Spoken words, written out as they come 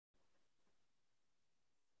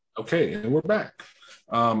Okay, and we're back.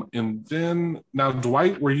 And then now,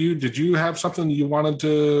 Dwight, did you have something you wanted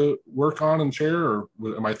to work on and share, or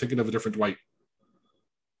am I thinking of a different Dwight?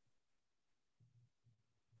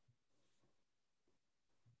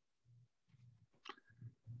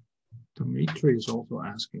 Dimitri is also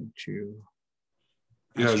asking to.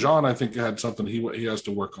 Yeah, Jean, I think had something he has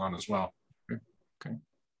to work on as well. Okay.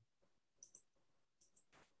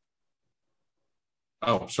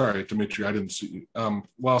 Oh, sorry, Dimitri, I didn't see you.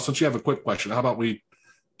 Well, since you have a quick question, how about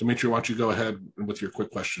Dimitri, why don't you go ahead with your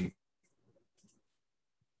quick question?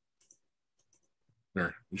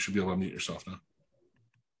 There, you should be able to mute yourself now.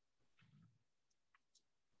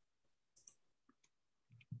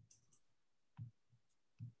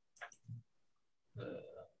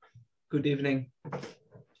 Good evening.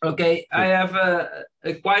 Okay, I have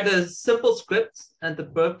quite a simple script, and the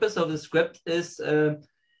purpose of the script is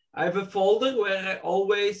I have a folder where I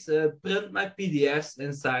always print my PDFs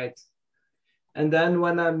inside. And then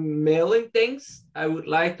when I'm mailing things, I would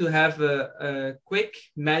like to have a quick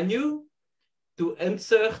menu to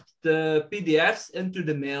insert the PDFs into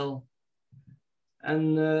the mail.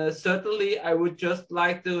 And certainly I would just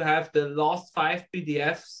like to have the last 5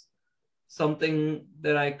 PDFs, something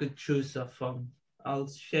that I could choose from. I'll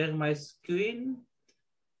share my screen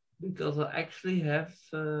because I actually have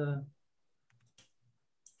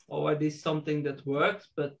already something that works,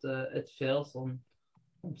 but it fails on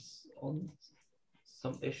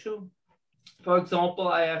some issue. For example,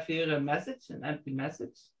 I have here a message, an empty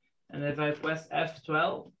message. And if I press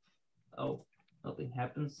F12, oh, nothing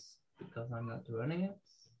happens because I'm not running it.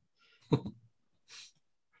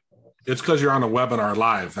 It's because you're on a webinar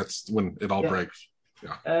live. That's when it all breaks.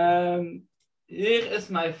 Yeah. Here is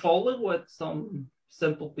my folder with some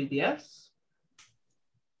simple PDFs.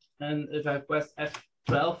 And if I press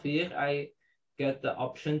F12 here, I get the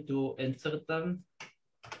option to insert them.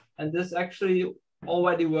 And this actually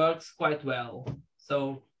already works quite well.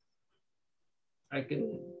 So I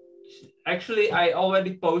can, actually, I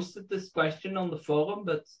already posted this question on the forum,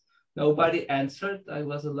 but nobody answered. I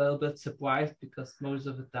was a little bit surprised because most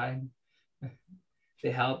of the time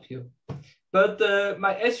they help you. But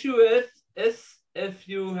my issue is if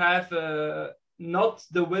you have not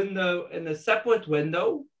the window in a separate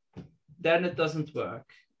window, then it doesn't work.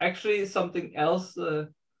 Actually, something else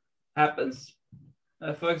happens.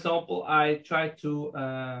 For example, I try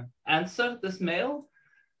to answer this mail,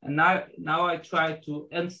 and now I try to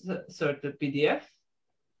insert the PDF,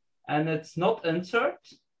 and it's not insert,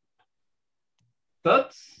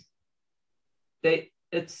 but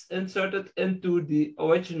it's inserted into the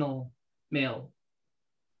original mail.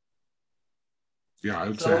 Yeah, I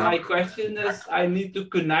would so say. My question is, I need to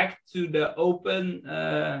connect to the open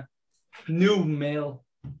new mail.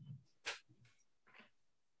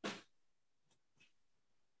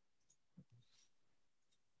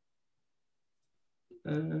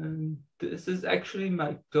 This is actually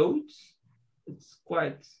my code. It's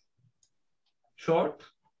quite short.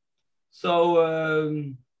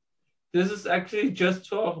 So this is actually just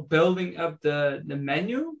for building up the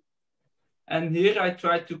menu. And here I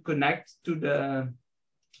try to connect to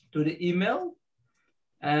the email.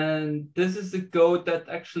 And this is the code that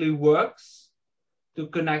actually works to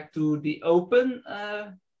connect to the open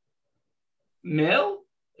mail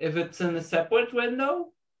if it's in a separate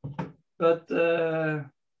window. But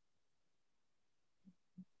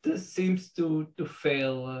this seems to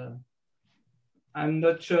fail. I'm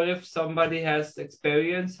not sure if somebody has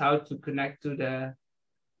experience how to connect to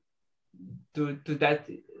that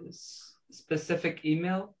specific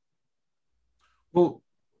email. Well,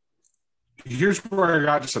 here's where I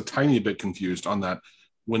got just a tiny bit confused on that.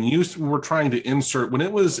 When you were trying to insert, when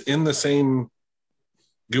it was in the same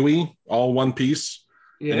GUI, all one piece,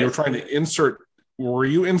 and you were trying to insert, were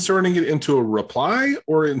you inserting it into a reply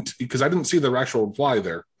or because I didn't see the actual reply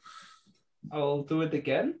there? I'll do it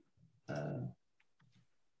again.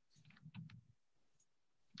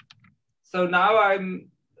 So now I'm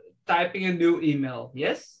typing a new email.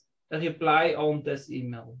 Yes, a reply on this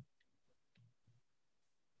email.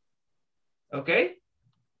 Okay.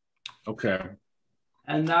 Okay.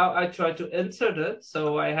 And now I try to insert it.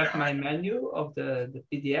 So I have my menu of the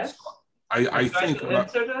PDF. I think to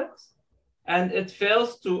insert it, and it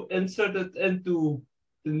fails to insert it into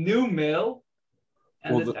the new mail,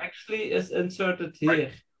 and it actually is inserted here.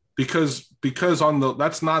 Right. Because on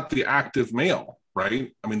that's not the active mail,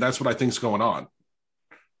 right? I mean, that's what I think is going on.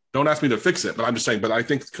 Don't ask me to fix it, but I'm just saying. But I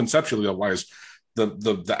think conceptually wise,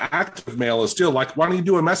 the active mail is still like, why don't you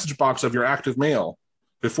do a message box of your active mail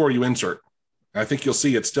before you insert? I think you'll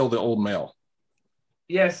see it's still the old mail.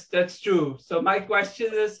 Yes, that's true. So my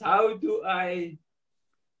question is, how do I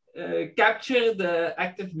capture the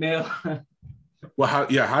active mail. Well,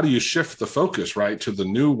 how do you shift the focus, right, to the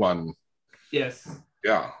new one? Yes.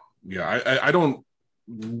 Yeah. I don't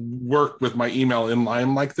work with my email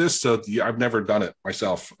inline like this, so I've never done it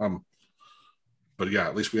myself. But yeah,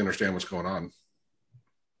 at least we understand what's going on.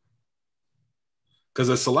 Because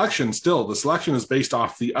the selection is based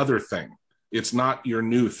off the other thing. It's not your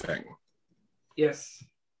new thing. Yes.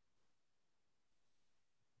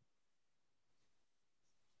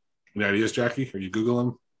 Any ideas, Jackie? Are you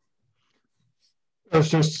Googling? I was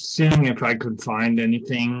just seeing if I could find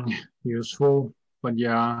anything useful, but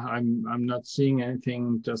yeah, I'm not seeing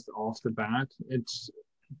anything just off the bat. It's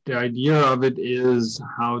the idea of it is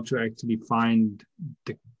how to actually find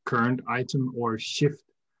the current item or shift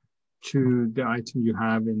to the item you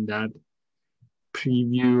have in that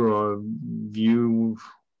preview or view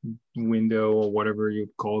window or whatever you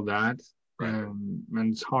call that. Right. And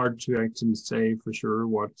it's hard to actually say for sure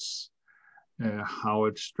what's how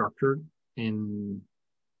it's structured in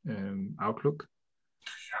Outlook.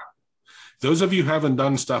 Those of you who haven't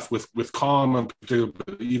done stuff with COM, and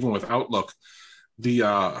even with Outlook,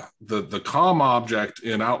 the COM object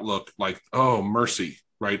in Outlook, like, oh mercy,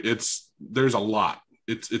 right? There's a lot.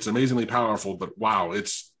 It's amazingly powerful, but wow,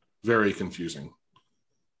 it's very confusing.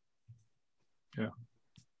 Yeah.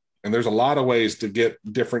 And there's a lot of ways to get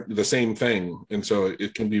the same thing, and so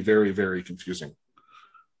it can be very, very confusing.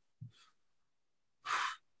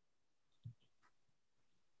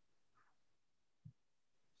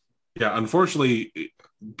 Yeah, unfortunately,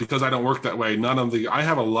 because I don't work that way, I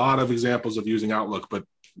have a lot of examples of using Outlook, but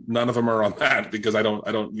none of them are on that because I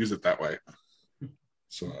don't use it that way.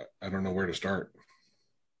 So I don't know where to start.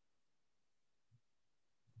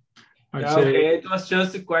 Okay, it was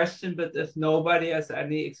just a question, but if nobody has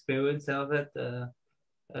any experience of it,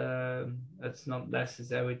 it's not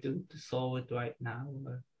necessary to solve it right now.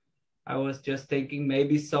 I was just thinking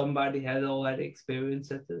maybe somebody had already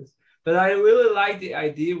experienced this. But I really like the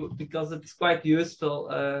idea because it's quite useful.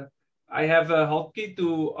 I have a hotkey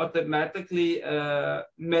to automatically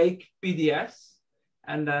make PDFs,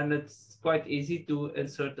 and then it's quite easy to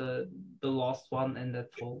insert the last one in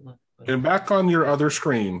that folder. And back on your other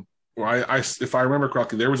screen, if I remember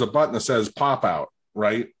correctly, there was a button that says pop out,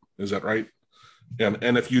 right? Is that right?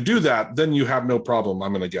 And if you do that, then you have no problem,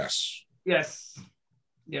 I'm going to guess. Yes.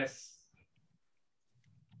 Yes.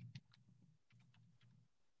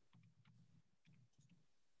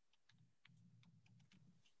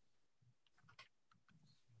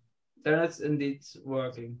 Then it's indeed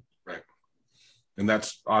working. Right. And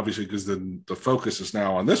that's obviously because the focus is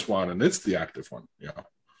now on this one and it's the active one. Yeah.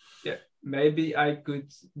 Yeah. Maybe I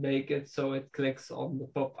could make it so it clicks on the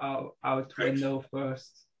pop out window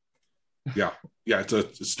first. Yeah. Yeah.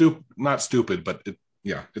 It's not stupid, but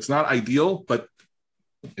it's not ideal, but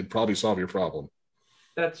it'd probably solve your problem.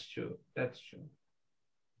 That's true. That's true.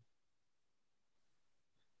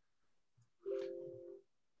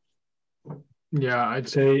 Yeah, I'd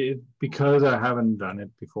say because I haven't done it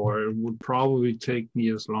before, it would probably take me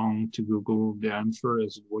as long to Google the answer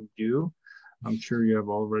as it would you. I'm sure you have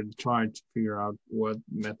already tried to figure out what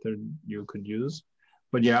method you could use.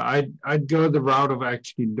 But yeah, I'd go the route of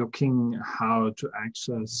actually looking how to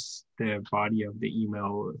access the body of the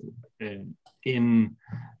email in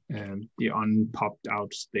the unpopped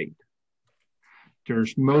out state.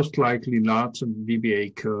 There's most likely lots of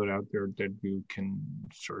VBA code out there that you can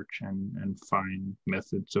search and find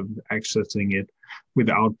methods of accessing it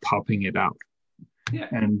without popping it out. Yeah.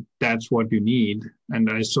 And that's what you need.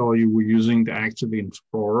 And I saw you were using the Active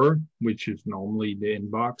Explorer, which is normally the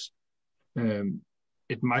inbox.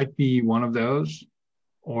 It might be one of those,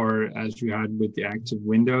 or as you had with the active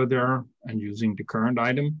window there and using the current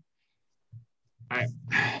item.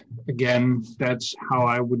 Again, that's how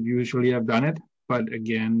I would usually have done it. But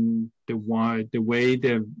again, the way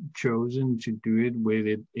they've chosen to do it with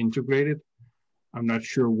it integrated, I'm not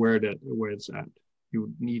sure where it's at. You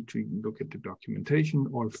would need to look at the documentation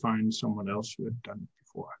or find someone else who had done it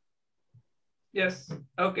before. Yes.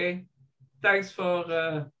 Okay. Thanks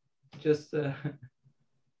for just.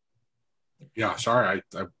 Yeah. Sorry,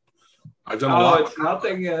 I've done a lot. It's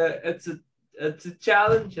nothing. It's a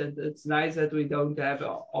challenge, and it's nice that we don't have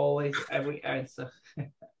always every answer.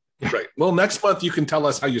 Right. Well, next month you can tell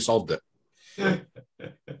us how you solved it.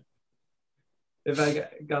 If I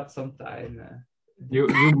got some time. You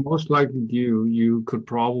most likely do. You could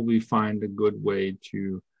probably find a good way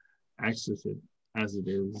to access it as it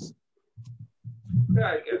is.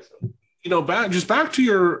 Yeah, I guess so. Back to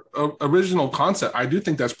your original concept, I do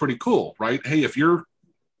think that's pretty cool, right? Hey, if you're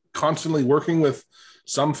constantly working with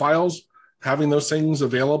some files, having those things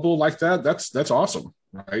available like that, that's awesome,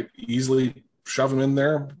 right? Easily shove them in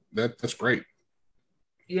there. That's great.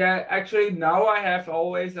 Yeah, actually now I have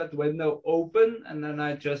always that window open and then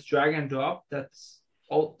I just drag and drop.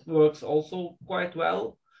 Works also quite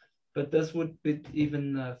well, but this would be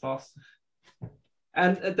even faster.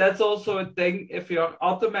 And that's also a thing if you're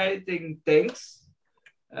automating things.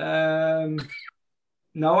 Now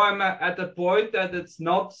I'm at the point that it's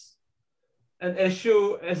not an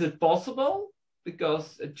issue. Is it possible?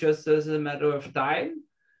 Because it just is a matter of time.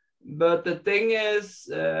 But the thing is,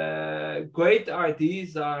 great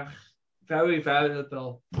IDs are very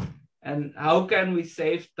valuable. And how can we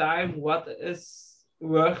save time? What is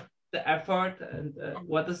worth the effort and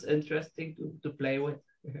what is interesting to play with?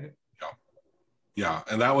 Yeah.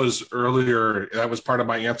 And that was earlier. That was part of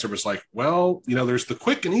my answer was like, well, there's the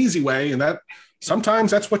quick and easy way. And that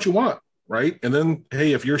sometimes that's what you want. Right. And then,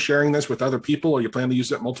 hey, if you're sharing this with other people or you plan to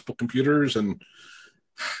use it at multiple computers and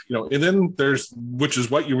then which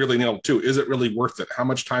is what you really nailed too. Is it really worth it? How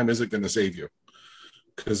much time is it going to save you?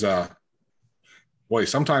 Because, boy,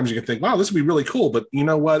 sometimes you can think, wow, this would be really cool. But you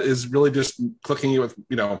know what is really just clicking it with,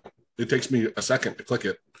 it takes me a second to click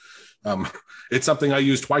it. It's something I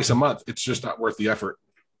use twice a month. It's just not worth the effort.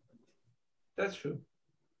 That's true.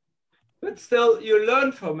 But still, you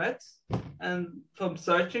learn from it, and from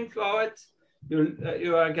searching for it,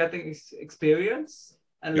 you are getting experience,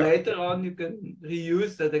 and later on you can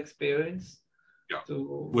reuse that experience. Yeah.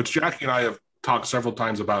 Which Jackie and I have talked several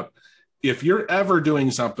times about. If you're ever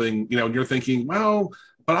doing something, and you're thinking, well,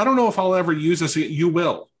 but I don't know if I'll ever use this, you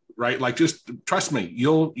will. Right? Like, just trust me,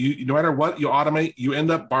 you no matter what you automate, you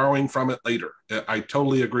end up borrowing from it later. I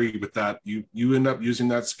totally agree with that. You end up using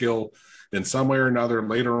that skill in some way or another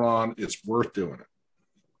later on. It's worth doing it.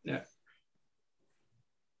 Yeah.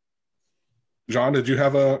 John, did you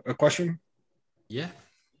have a question? Yeah.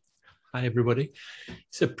 Hi, everybody.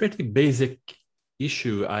 It's a pretty basic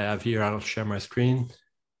issue I have here. I'll share my screen.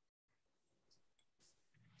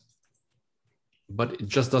 But it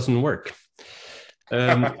just doesn't work.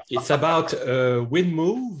 It's about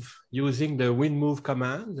WinMove, using the WinMove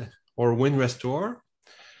command or WinRestore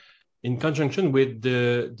in conjunction with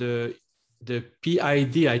the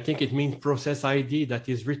PID. I think it means process ID that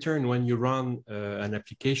is returned when you run an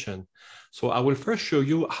application. So I will first show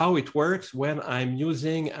you how it works when I'm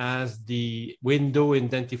using as the window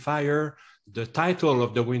identifier the title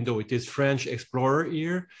of the window. It is French Explorer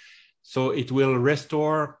here. So it will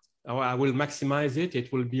restore. I will maximize it.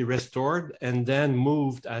 It will be restored and then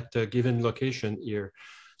moved at a given location here.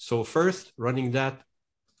 So first, running that,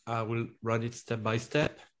 I will run it step by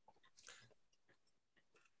step.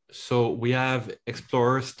 So we have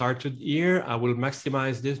Explorer started here. I will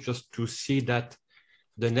maximize this just to see that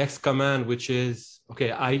the next command, which is,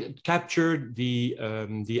 okay, I captured the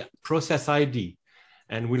process ID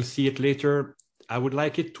and we'll see it later. I would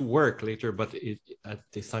like it to work later, but at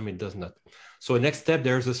this time it does not. So next step,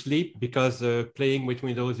 there's a sleep because playing with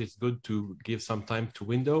Windows is good to give some time to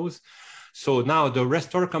Windows. So now the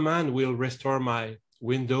restore command will restore my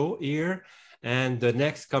window here, and the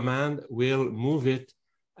next command will move it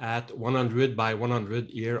at 100 by 100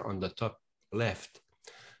 here on the top left.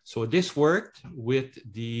 So this worked with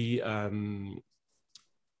the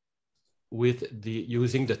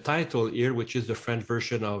using the title here, which is the French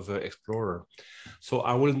version of Explorer. So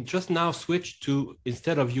I will just now switch to,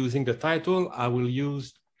 instead of using the title, I will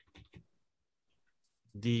use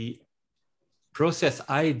the process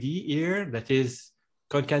ID here that is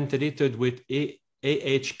concatenated with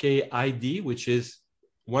AHK ID, which is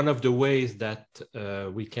one of the ways that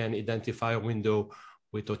we can identify a window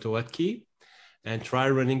with AutoHotkey, and try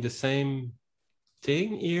running the same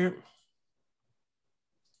thing here.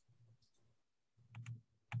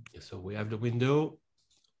 So we have the window,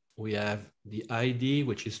 we have the ID,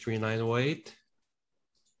 which is 3908.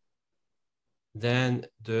 Then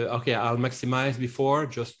okay, I'll maximize before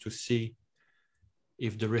just to see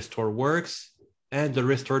if the restore works, and the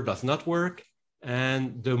restore does not work.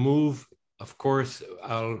 And the move, of course,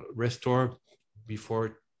 I'll restore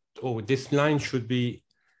before. Oh, this line should be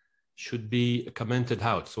commented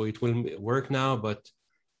out. So it will work now, but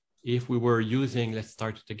if we were using, let's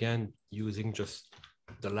start it again, using just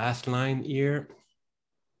the last line here.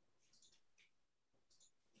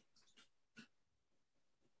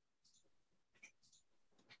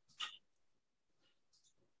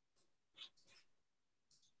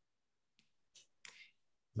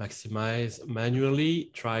 Maximize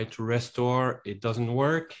manually, try to restore, it doesn't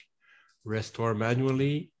work. Restore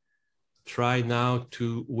manually, try now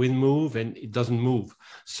to WinMove and it doesn't move.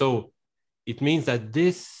 So it means that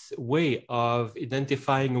this way of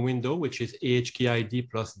identifying a window, which is AHK ID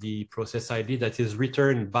plus the process ID that is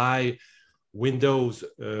returned by Windows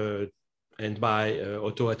and by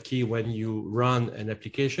AutoHotkey when you run an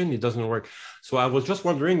application, it doesn't work. So I was just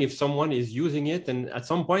wondering if someone is using it, and at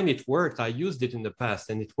some point it worked. I used it in the past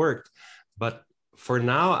and it worked, but for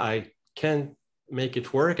now I can't make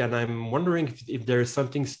it work. And I'm wondering if there is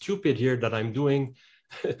something stupid here that I'm doing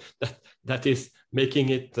that is making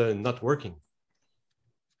it not working.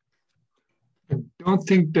 I don't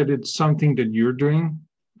think that it's something that you're doing,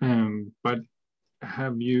 but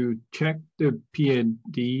have you checked the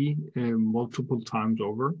PID multiple times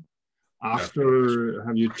over? After,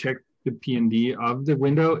 have you checked the PID of the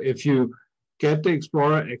window? If you get the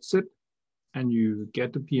Explorer exit and you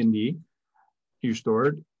get the PID, you store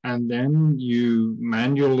it, and then you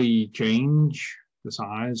manually change the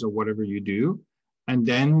size or whatever you do, and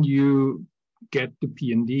then you get the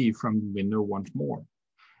PID from the window once more.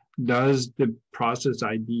 Does the process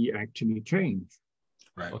ID actually change?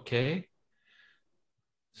 Right. Okay.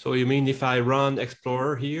 So you mean if I run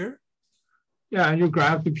Explorer here? Yeah, and you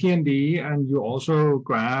grab the PID and you also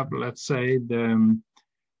grab, let's say, the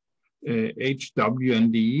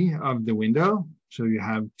HWND of the window. So you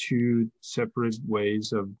have two separate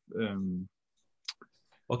ways of...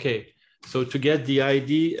 Okay, so to get the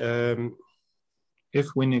ID... if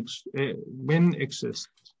win exists.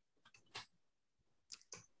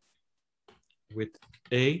 With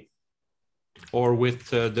A or with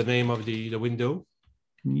the name of the window?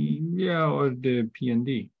 Yeah, or the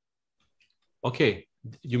PID. Okay,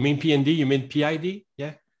 you mean PID? You mean PID?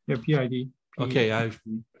 Yeah. Yeah, PID. Okay,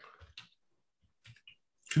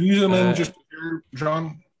 Can you zoom in just here,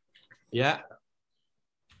 John? Yeah.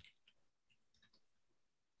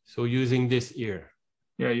 So using this here.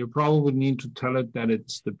 Yeah, you probably need to tell it that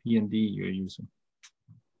it's the PID you're using.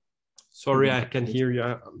 Sorry, I can hear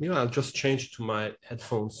you. I'll just change to my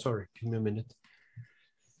headphones. Sorry, give me a minute.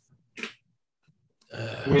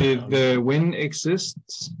 With the win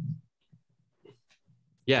exists.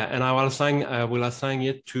 Yeah, and I will assign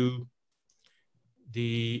it to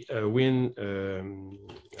the win.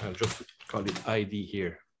 I'll just call it ID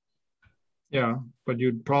here. Yeah, but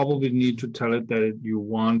you'd probably need to tell it that you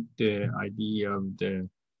want the ID of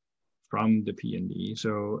from the PID.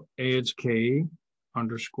 So AHK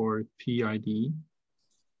 _ PID.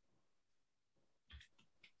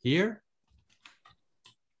 Here?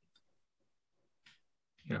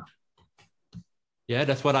 Yeah. Yeah,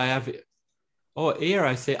 that's what I have. Oh, here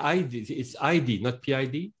I say ID. It's ID, not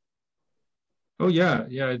PID. Oh yeah,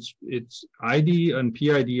 yeah. It's ID and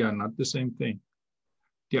PID are not the same thing.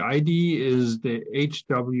 The ID is the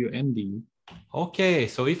HWND. Okay,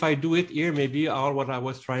 so if I do it here, maybe all what I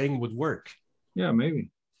was trying would work. Yeah, maybe.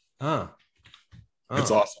 It's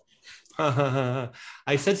awesome.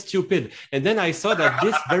 I said stupid. And then I saw that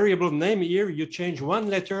this variable name here, you change one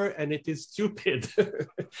letter and it is stupid.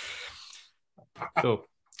 So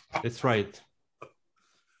that's right.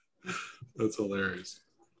 That's hilarious.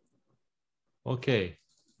 Okay,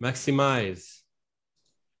 maximize.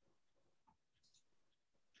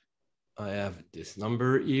 I have this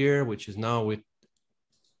number here, which is now with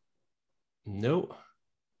no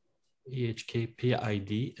AHK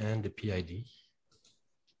PID and the PID.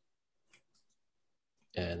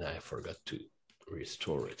 And I forgot to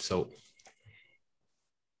restore it. So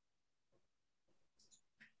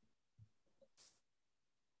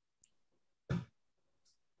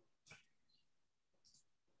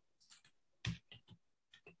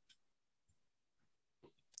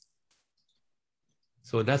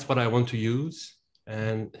that's what I want to use.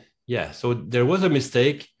 And yeah, so there was a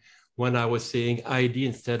mistake when I was saying ID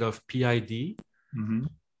instead of PID. Mm-hmm.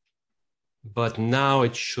 But now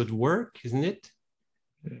it should work, isn't it?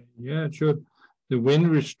 Yeah, it should. The win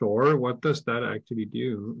restore, what does that actually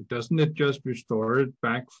do? Doesn't it just restore it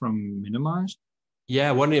back from minimized?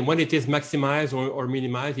 Yeah, when it is maximized or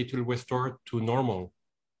minimized, it will restore to normal.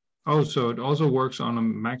 Oh, so it also works on a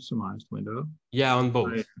maximized window? Yeah, on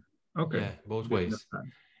both. Okay. Yeah, both ways.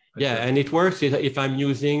 Yeah, and it works if I'm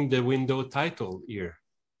using the window title here.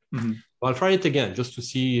 Mm-hmm. I'll try it again just to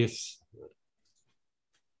see if...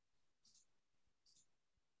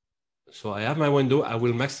 So I have my window, I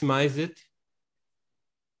will maximize it.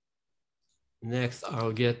 Next,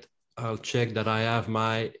 I'll check that I have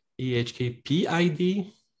my AHK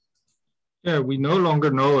PID. Yeah, we no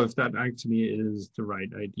longer know if that actually is the right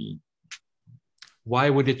ID. Why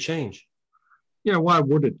would it change? Yeah, why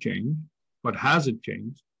would it change? But has it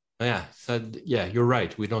changed? Yeah, so yeah, you're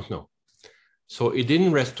right, we don't know. So it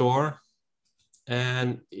didn't restore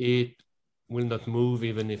and it will not move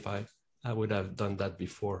even if I would have done that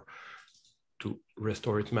before. to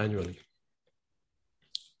restore it manually.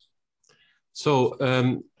 So,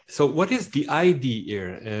 so what is the ID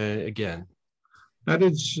here again? That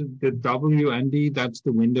is the WND. That's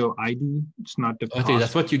the window ID. It's not the. Okay,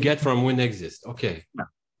 that's what you get from WinExist. Okay. Yeah.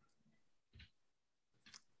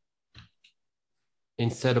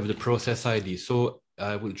 Instead of the process ID. So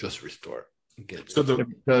I will just restore. So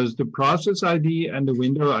because the process ID and the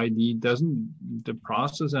window ID the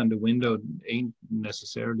process and the window ain't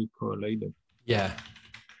necessarily correlated. Yeah.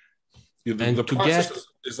 And the process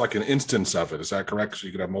is like an instance of it. Is that correct? So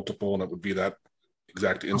you could have multiple, and it would be that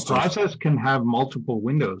exact instance. A process can have multiple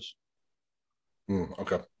windows.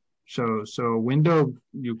 Okay. So window,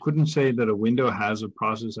 you couldn't say that a window has a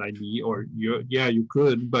process ID, or you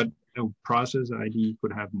could, but a process ID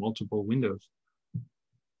could have multiple windows.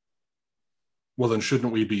 Well, then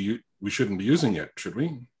shouldn't we shouldn't be using it, should we?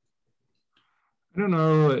 I don't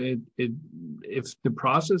know. If the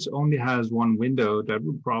process only has one window, that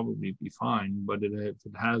would probably be fine. But if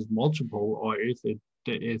it has multiple, or if the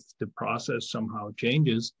process somehow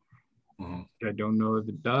changes, I don't know if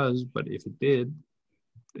it does, but if it did,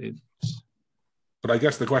 it's. But I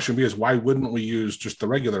guess the question is, why wouldn't we use just the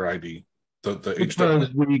regular ID,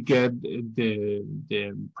 because we get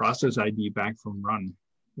the process ID back from run,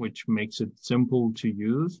 which makes it simple to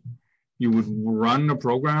use. You would run a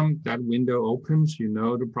program, that window opens, you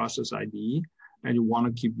know the process ID, and you want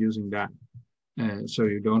to keep using that. So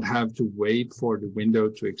you don't have to wait for the window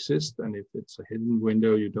to exist. And if it's a hidden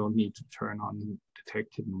window, you don't need to turn on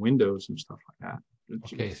detect hidden windows and stuff like that.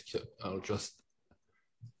 Okay, so I'll just.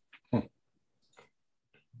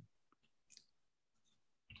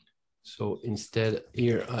 So instead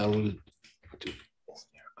here, I will do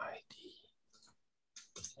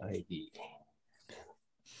ID.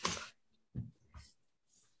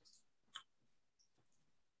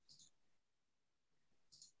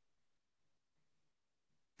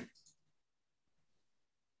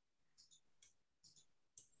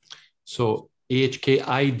 So AHK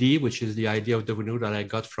ID, which is the ID of the window that I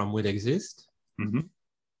got from WinExist.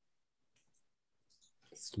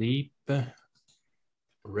 Sleep,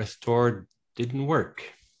 restore didn't work.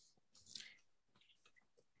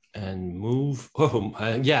 And move,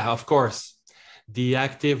 yeah, of course. The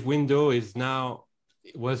active window is now,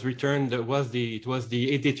 it was returned, it was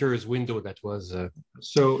the editor's window that was.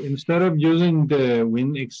 So instead of using the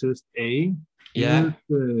WinExist A, use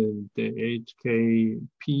the HK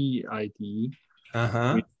PID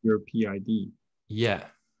with your PID. Yeah,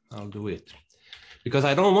 I'll do it. Because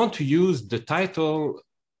I don't want to use the title,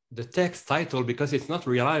 the text title, because it's not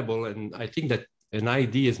reliable. And I think that an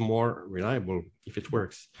ID is more reliable if it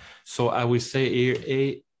works. So I will say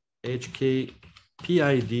here HK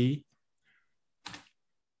PID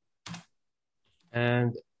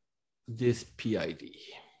and this PID.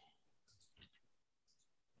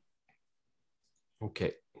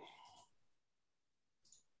 Okay.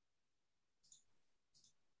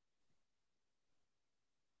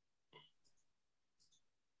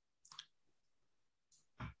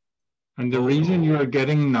 And the reason you are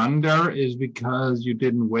getting none there is because you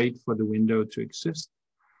didn't wait for the window to exist.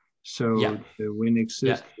 So the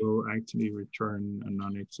WinExist will actually return a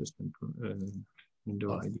non-existent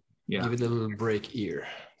window ID. Yeah. Give it a little break here.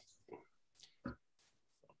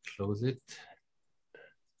 Close it.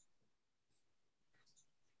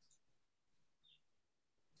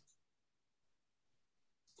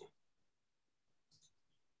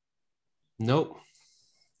 Nope.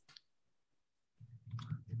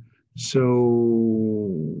 So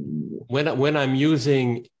when I'm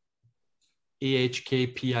using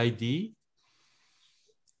AHK PID,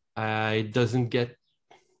 it doesn't get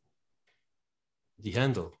the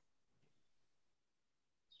handle.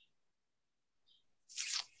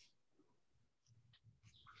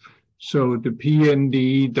 So the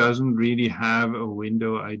PND doesn't really have a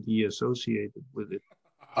window ID associated with it.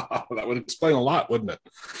 That would explain a lot, wouldn't it?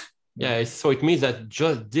 Yeah, so it means that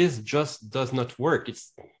this does not work.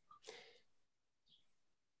 It's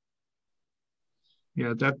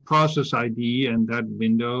that process ID and that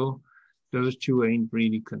window, those two ain't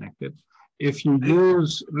really connected. If you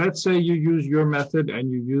use, let's say you use your method and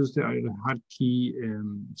you use the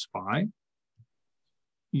AutoHotkey spy,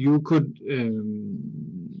 you could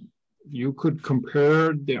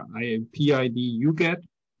compare the PID you get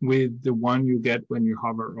with the one you get when you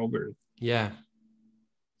hover over it. Yeah.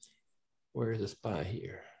 Where is the spy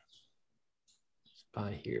here?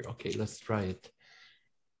 Spy here. Okay, let's try it.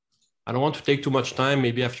 I don't want to take too much time.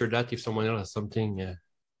 Maybe after that, if someone else has something.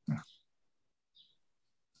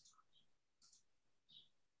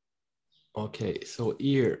 Okay, so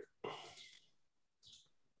here.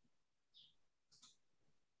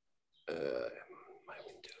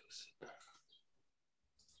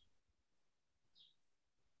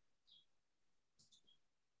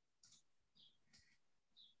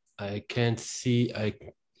 I can't see, I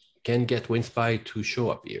can't get WinSpy to show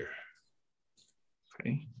up here.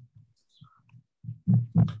 Okay.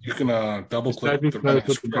 You can double click the running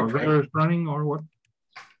script, right? Running or what?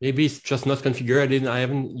 Maybe it's just not configured. I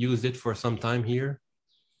haven't used it for some time here.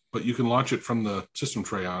 But you can launch it from the system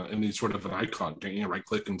tray on any sort of an icon. Can you right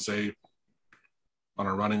click and say on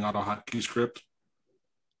a running AutoHotkey script?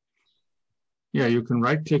 Yeah, you can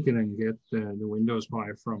right click it and get the Windows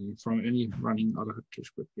file from any running AutoHotkey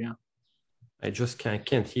script. Yeah. I just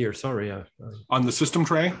can't hear. Sorry. On the system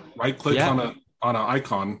tray, right click on an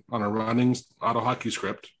icon on a running AutoHotkey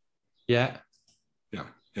script. Yeah. Yeah,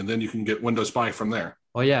 and then you can get Windows Spy from there.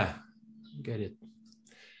 Oh yeah, get it.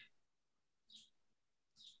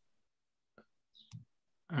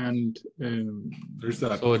 And there's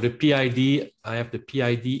that. So the PID, I have the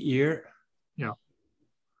PID here. Yeah.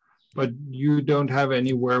 But you don't have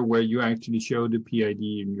anywhere where you actually show the PID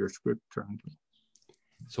in your script currently.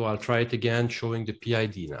 So I'll try it again, showing the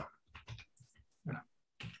PID now. Yeah.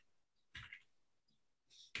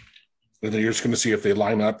 And then you're just going to see if they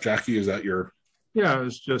line up. Jackie, is that your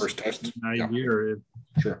it's just first test? an idea.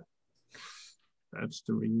 Sure. That's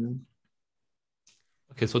the reason.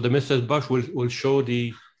 Okay, so the message box will show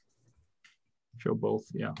the both,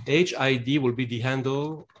 yeah. HID will be the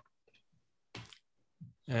handle,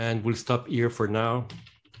 and we'll stop here for now.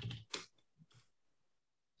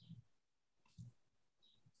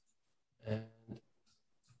 And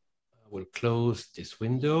I will close this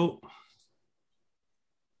window.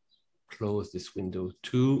 Close this window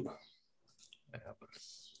too.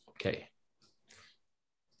 Okay.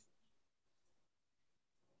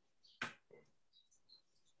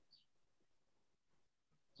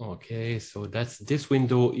 Okay, so that's this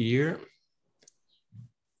window here.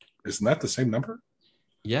 Isn't that the same number?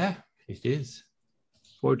 Yeah, it is.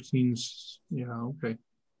 14, yeah, okay.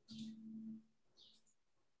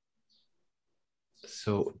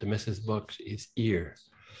 So the message box is here.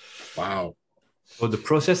 Wow. So the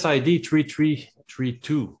process ID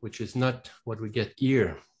 3332, which is not what we get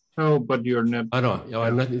here. Oh, but you're not. Oh no,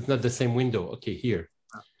 it's not the same window. Okay, here.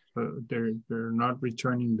 They're not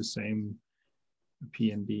returning the same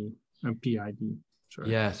PID.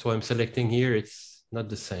 Sorry. Yeah, so I'm selecting here. It's not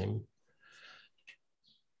the same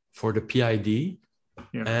for the PID.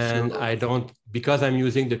 Yeah, and I don't, because I'm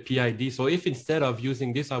using the PID. So if instead of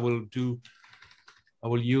using this, I will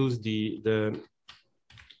use the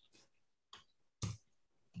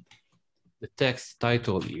text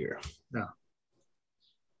title here. Yeah.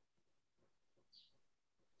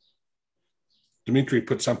 Dimitri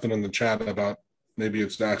put something in the chat about maybe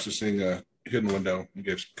it's accessing a hidden window. He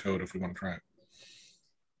gave some code if we want to try it.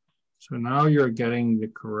 So now you're getting the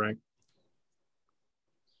correct,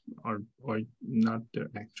 or not the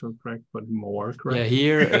actual correct, but more correct. Yeah,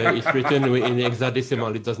 here it's written in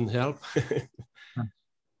hexadecimal. It doesn't help.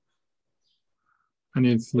 And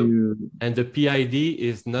if you and the PID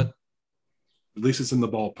is not. At least it's in the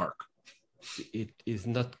ballpark. It is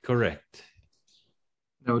not correct.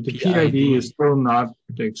 No, the PID is still not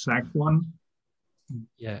the exact one.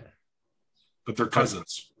 Yeah. But they're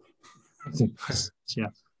cousins.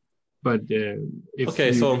 Yeah. But if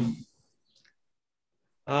okay, so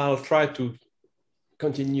I'll try to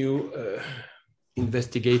continue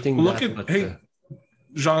investigating. Hey,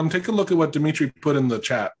 Jean, take a look at what Dimitri put in the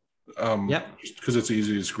chat. Yeah. Because it's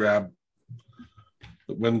easy to just grab.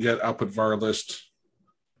 When get output var list.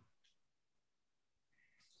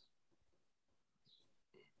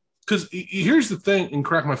 Because here's the thing, and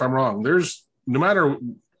correct me if I'm wrong, there's no matter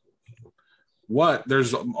what,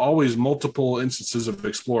 there's always multiple instances of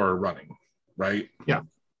Explorer running, right? Yeah.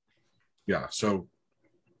 Yeah. So,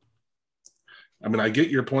 I mean, I get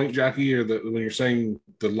your point, Jackie, or when you're saying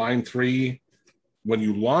the line 3, when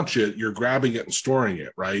you launch it, you're grabbing it and storing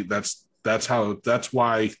it, right? That's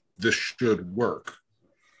why this should work.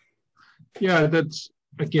 Yeah, that's,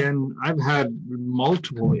 again, I've had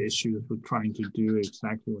multiple issues with trying to do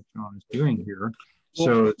exactly what John is doing here.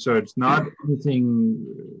 So it's not anything,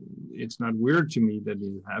 it's not weird to me that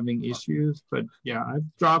he's having issues, but yeah, I've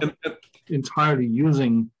dropped entirely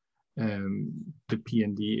using the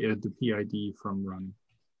PID from run.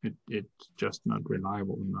 It's just not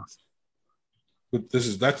reliable enough. But this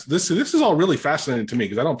is all really fascinating to me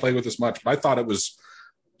because I don't play with this much, but I thought it was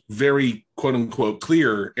very quote unquote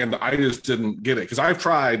clear, and I just didn't get it because I've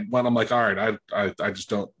tried when I'm like, all right, I just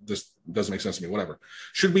don't, this doesn't make sense to me, whatever.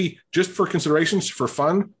 Should we, just for considerations for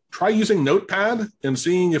fun, try using Notepad and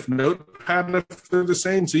seeing if Notepad, if they're the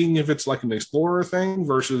same, seeing if it's like an Explorer thing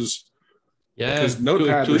versus, because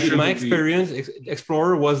Notepad, in my experience,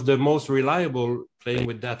 Explorer was the most reliable playing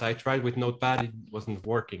with that. I tried with Notepad, it wasn't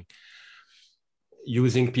working.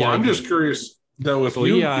 using PID. Well, I'm just curious though, if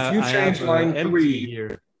you change line 3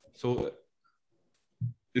 here, so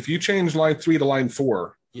if you change line 3 to line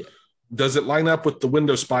 4, does it line up with the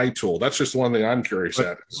Windows Spy tool? That's just one thing I'm curious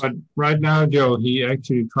at. But right now, Joe, he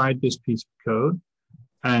actually tried this piece of code,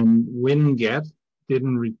 and WinGet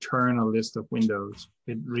didn't return a list of windows.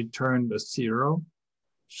 It returned a 0.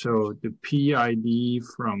 So the PID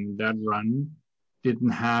from that run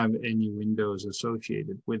didn't have any windows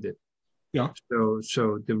associated with it. Yeah. So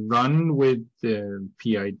the run with the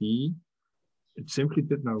PID, it simply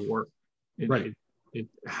did not work. It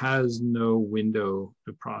has no window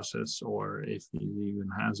to process, or if it even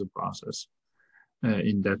has a process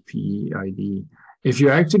in that PID. If you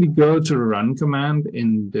actually go to the run command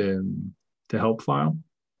in the help file.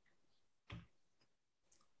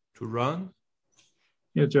 To run?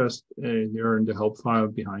 Yeah, just you're in the help file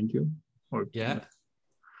behind you. Or,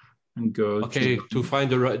 and go to find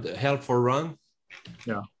the help for run.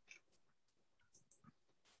 Yeah.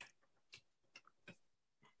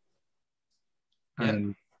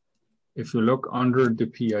 And if you look under the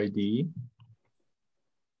PID.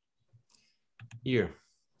 Here.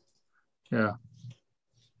 Yeah.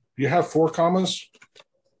 You have 4 commas?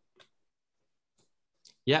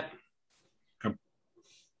 Yeah. Okay.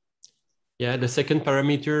 Yeah, the second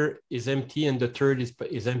parameter is empty and the third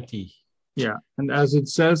is empty. Yeah, and as it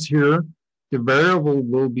says here, the variable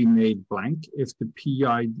will be made blank if the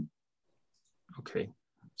PID, okay.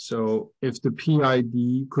 So if the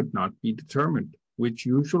PID could not be determined, which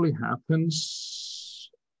usually happens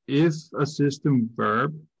if a system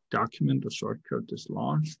verb, document, or shortcut is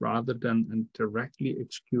launched rather than a directly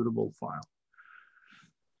executable file.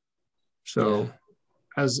 So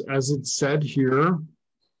as it said here,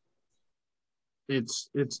 it's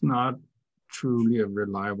not truly a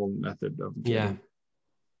reliable method of getting.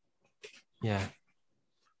 Yeah.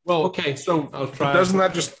 Well, okay. So I'll try. Doesn't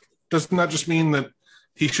that just mean that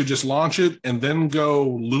he should just launch it and then go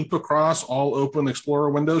loop across all open Explorer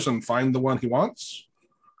windows and find the one he wants?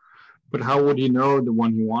 But how would he know the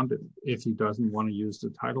one he wanted if he doesn't want to use the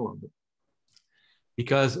title of it?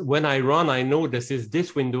 Because when I run, I know this is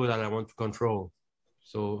this window that I want to control.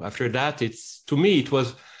 So after that, to me, it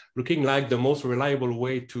was looking like the most reliable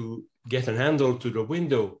way to get a handle to the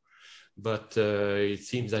window. But it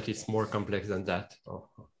seems that it's more complex than that.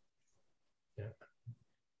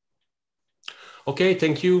 Okay,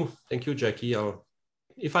 thank you. Thank you, Jackie.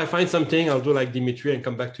 If I find something, I'll do like Dimitri and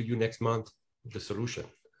come back to you next month with the solution.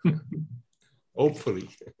 Hopefully.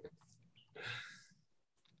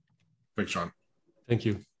 Thanks, Sean. Thank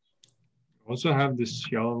you. Also have this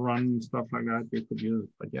shell run and stuff like that you could use,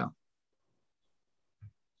 but yeah.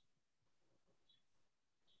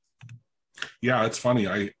 Yeah, it's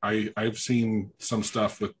funny. I've seen some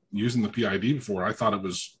stuff with using the PID before. I thought it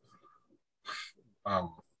was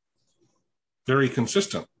very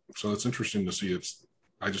consistent. So it's interesting to see.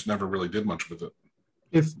 I just never really did much with it.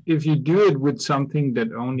 If you do it with something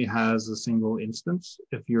that only has a single instance,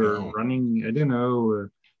 if you're running, I don't know,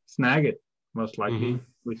 Snagit, most likely,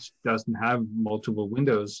 which doesn't have multiple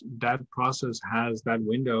windows, that process has that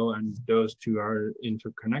window and those two are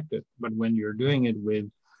interconnected. But when you're doing it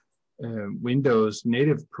with Windows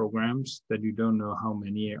native programs that you don't know how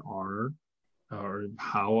many are or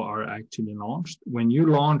how are actually launched, when you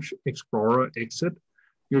launch Explorer Exit,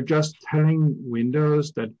 you're just telling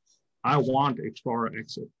Windows that I want Explorer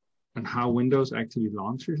Exit, and how Windows actually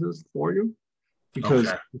launches it for you,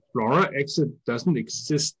 because Explorer Exit doesn't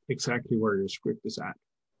exist exactly where your script is at.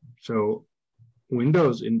 So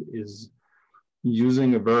Windows is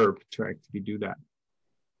using a verb to actually do that.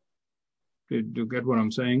 Do you get what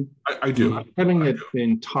I'm saying? I do. I'm telling it the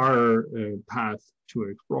entire path to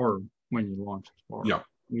Explorer when you launch Explorer. Yeah.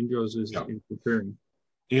 Windows is interfering.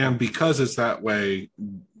 And because it's that way,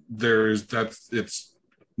 it's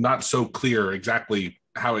not so clear exactly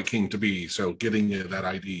how it came to be. So getting that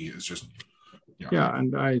ID is just yeah,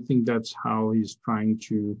 and I think that's how he's trying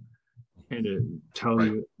to tell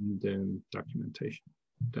you in the documentation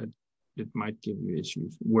that it might give you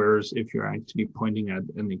issues. Whereas if you're actually pointing at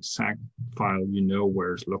an exact file, you know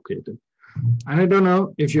where it's located. And I don't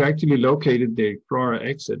know if you actually located the Explorer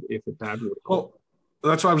exit, if that would. Well,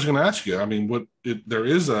 that's what I was going to ask you. I mean, there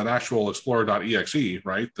is an actual Explorer.exe,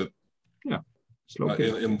 right? That it's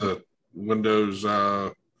located in the Windows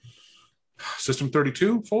System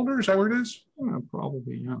 32 folder. Is that where it is?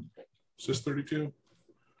 Probably, yeah. Sys 32.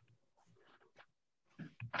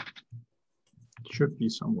 Should be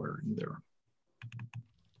somewhere in there.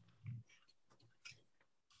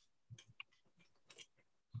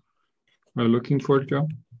 Are you looking for it, Joe?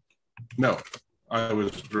 No, I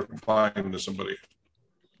was replying to somebody.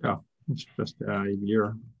 Yeah, It's just the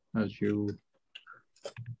idea, as you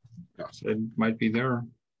said, might be there.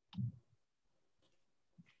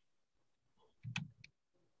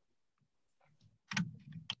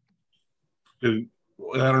 I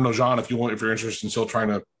don't know, John, if you're interested in still trying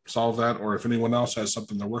to solve that, or if anyone else has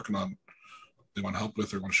something they're working on, they want help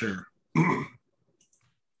with or want to share.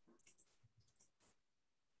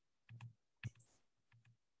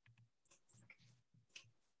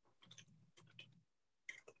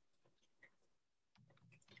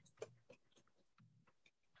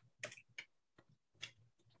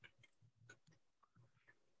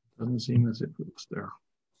 Doesn't seem as if it's there.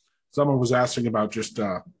 Someone was asking about just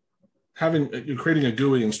creating a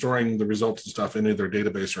GUI and storing the results and stuff in either a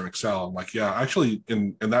database or an Excel. I'm like, yeah, actually,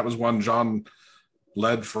 and that was one John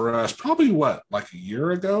led for us probably like a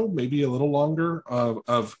year ago, maybe a little longer,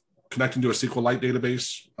 of connecting to a SQLite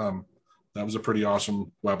database. That was a pretty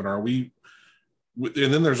awesome webinar.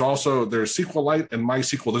 And then there's SQLite and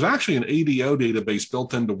MySQL. There's actually an ADO database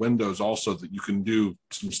built into Windows also that you can do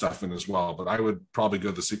some stuff in as well. But I would probably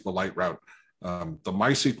go the SQLite route. The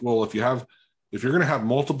MySQL, if you're going to have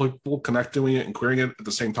multiple people connecting it and querying it at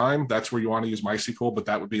the same time, that's where you want to use MySQL. But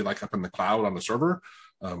that would be like up in the cloud on the server.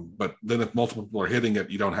 But then if multiple people are hitting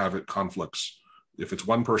it, you don't have it conflicts. If it's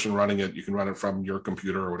one person running it, you can run it from your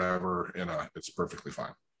computer or whatever, and it's perfectly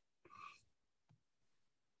fine.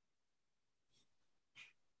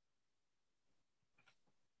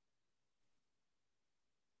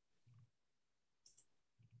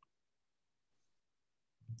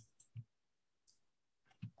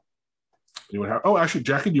 Actually,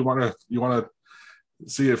 Jackie, do you want to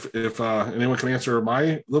see if anyone can answer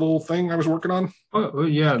my little thing I was working on? Oh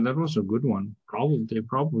yeah, that was a good one. They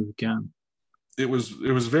probably can. It was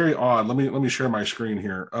very odd. Let me share my screen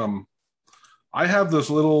here. I have this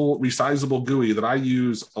little resizable GUI that I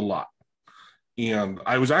use a lot, and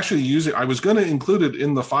I was going to include it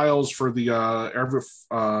in the files for the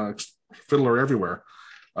Fiddler Everywhere,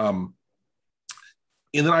 and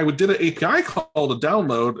then I did an API call to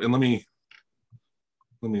download, and let me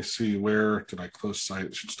see, where did I close site?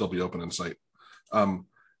 It should still be open in site.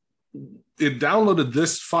 It downloaded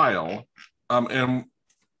this file, and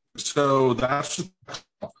so that's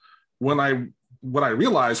what I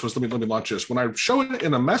realized was, let me launch this. When I show it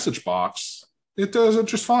in a message box, it does it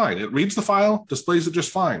just fine. It reads the file, displays it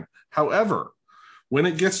just fine. However, when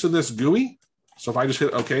it gets to this GUI, so if I just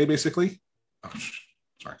hit OK, basically,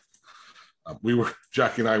 sorry,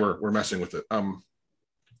 Jackie and I were messing with it.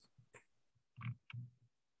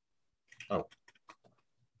 Oh,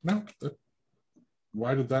 no,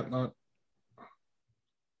 why did that not?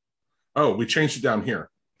 Oh, we changed it down here.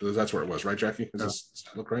 That's where it was, right, Jackie? Does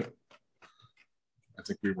that look right? I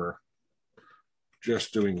think we were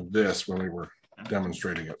just doing this when we were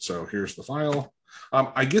demonstrating it. So here's the file.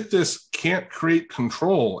 I get this can't create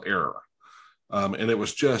control error. And it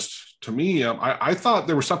was just, to me, I thought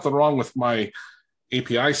there was something wrong with my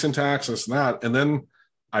API syntax, this and that. And then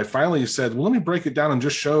I finally said, well, let me break it down and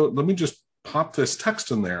let me just pop this text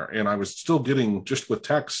in there. And I was still getting, just with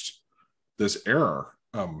text, this error.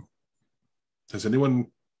 Has anyone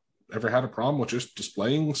ever had a problem with just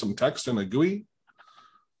displaying some text in a GUI?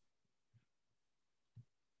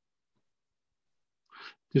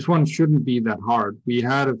 This one shouldn't be that hard. We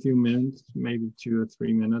had a few minutes, maybe 2 or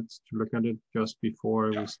 3 minutes to look at it just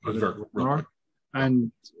before we started the webinar.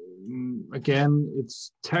 And again,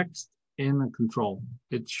 it's text in a control.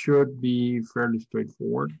 It should be fairly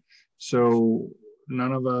straightforward. So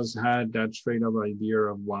none of us had that straight up idea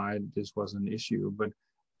of why this was an issue. But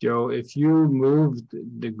Joe, if you moved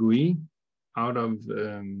the GUI out of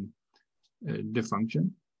the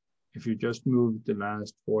function, if you just moved the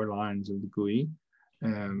last 4 lines of the GUI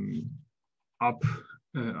up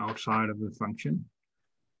outside of the function.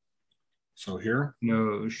 So here?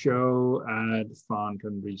 No, show, add, font,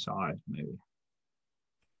 and resize, maybe.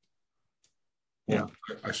 Yeah.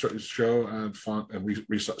 I start show, add, font, and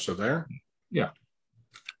resize. So there? Yeah.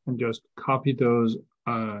 And just copy those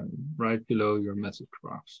right below your message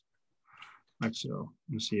box, like so,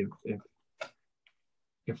 and see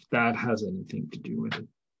if that has anything to do with it.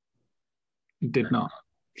 It did not.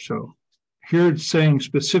 So here it's saying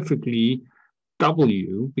specifically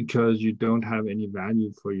W because you don't have any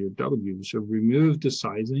value for your W. So remove the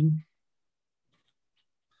sizing.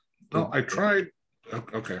 No, I tried.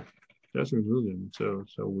 Okay. Just remove them.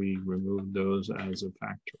 So we remove those as a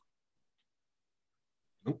factor.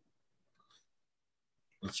 Nope.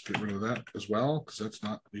 Let's get rid of that as well because that's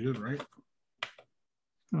not needed, right?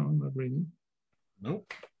 No, not really.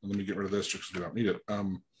 Nope. Let me get rid of this just because we don't need it.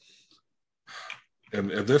 And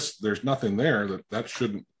this, there's nothing there that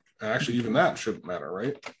shouldn't, actually even that shouldn't matter,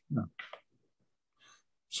 right? No.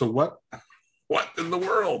 So what in the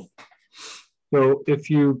world? So if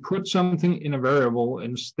you put something in a variable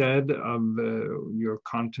instead of your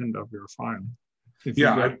content of your file, if you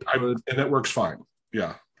and it works fine.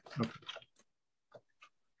 Yeah. Okay.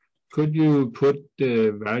 Could you put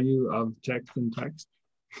the value of text in text?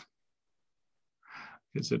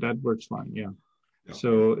 Okay, so that works fine. Yeah.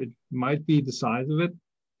 So it might be the size of it.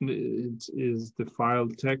 Is the file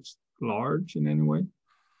text large in any way?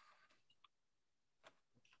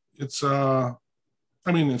 It's I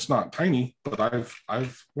mean, it's not tiny, but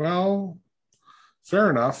well, fair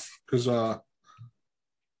enough, because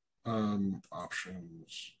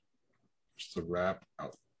options, it's the wrap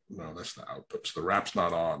out. No, that's the output. So the wrap's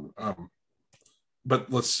not on.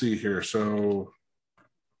 But let's see here. So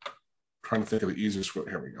trying to think of the easiest way.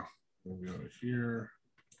 Here we go. We'll go here.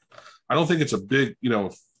 I don't think it's a big,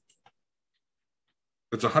 it's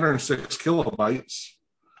 106 kilobytes.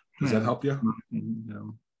 Does that help you?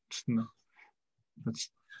 No.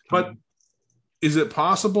 But is it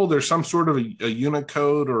possible there's some sort of a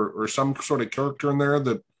Unicode or some sort of character in there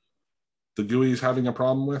that the GUI is having a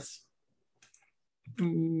problem with?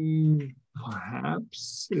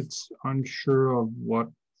 Perhaps it's unsure of what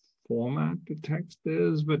format the text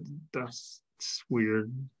is, but that's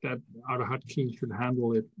weird. That AutoHotkey should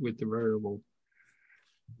handle it with the variable.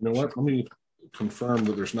 You know what? Let me confirm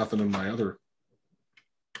that there's nothing in my other.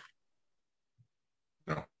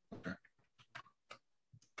 No. Okay.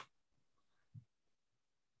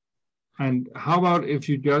 And how about if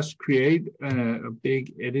you just create a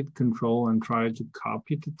big edit control and try to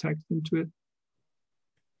copy the text into it?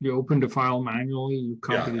 You open the file manually, you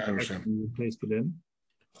copy the text and you paste it in.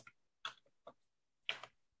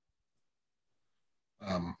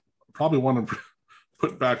 Probably want to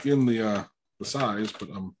put back in the size, but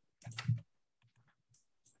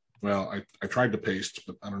well, I tried to paste,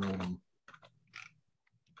 but I don't know what I'm.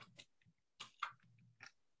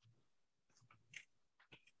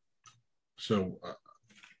 So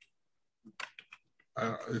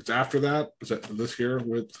it's after that. Is that this here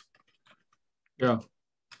with? Yeah.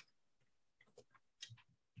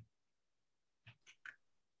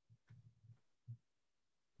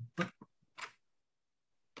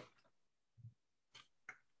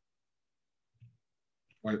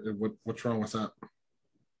 What's wrong with that?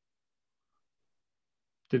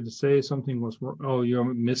 Did it say something was wrong? Oh, you're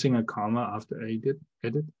missing a comma after edit?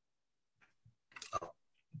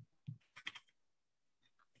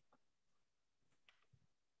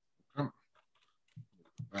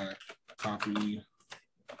 Copy,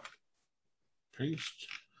 paste.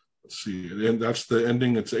 Let's see, and that's the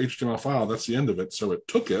ending. It's an HTML file. That's the end of it. So it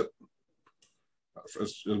took it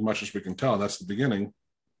as much as we can tell. That's the beginning.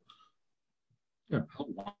 Yeah. How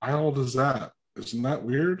wild is that? Isn't that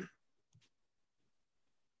weird?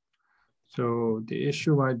 So the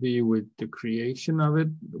issue might be with the creation of it,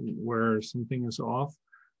 where something is off.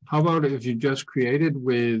 How about if you just create it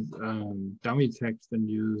with dummy text and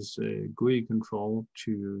use a GUI control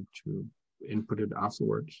to input it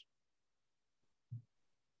afterwards?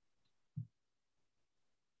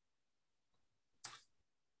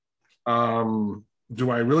 Do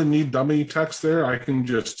I really need dummy text there? I can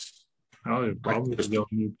just. Oh, you probably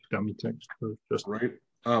don't need dummy text. Just right.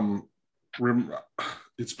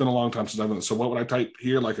 It's been a long time since I've done it. So what would I type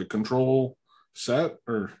here? Like a control set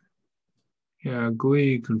or? Yeah,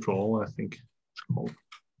 GUI control, I think it's called.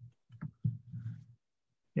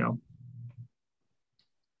 Yeah.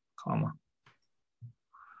 Comma.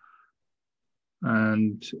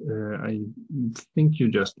 And I think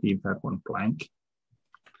you just leave that one blank.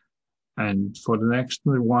 And for the next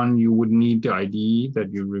one, you would need the ID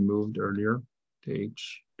that you removed earlier, the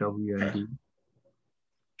HWND.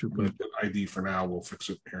 Okay. ID for now. We'll fix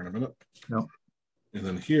it here in a minute. Yep. And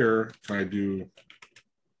then here, can I do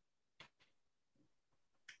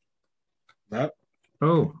that?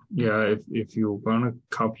 Oh, yeah. If you're going to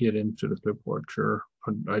copy it into the clipboard, sure.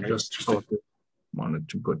 But I just wanted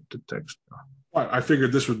to put the text. Well, I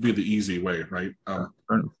figured this would be the easy way, right?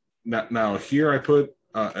 Now here I put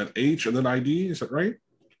an H and then ID. Is that right?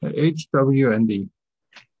 HWND.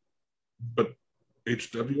 But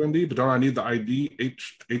HWND, but don't I need the ID?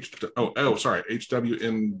 Sorry,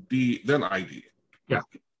 HWND, then ID. Yeah.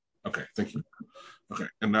 Okay, thank you. Okay,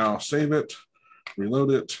 and now save it,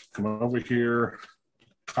 reload it, come over here,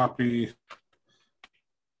 copy.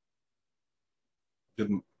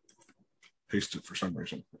 Didn't paste it for some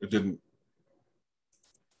reason. It didn't.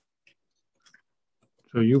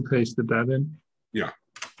 So you pasted that in? Yeah.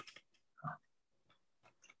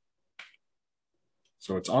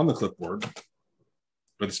 So it's on the clipboard,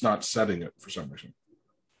 but it's not setting it for some reason.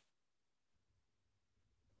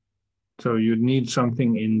 So you'd need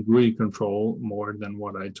something in GUI control more than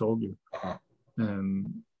what I told you.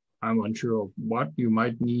 I'm unsure of what. You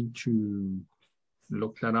might need to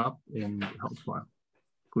look that up in the help file,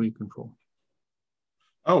 GUI control.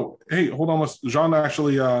 Oh, hey, hold on. Jean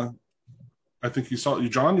actually, I think you saw you.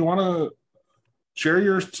 John, you want to share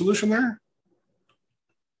your solution there?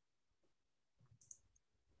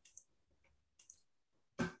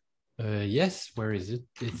 Yes, where is it?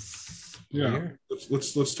 It's here.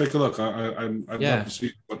 Let's take a look. I'd love to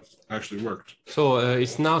see what actually worked. So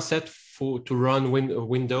it's now set to run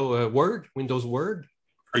Windows Word.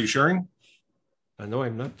 Are you sharing? No,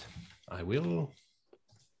 I'm not. I will.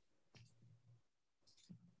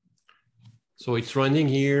 So it's running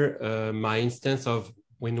here my instance of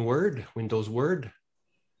Windows Word,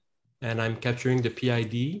 and I'm capturing the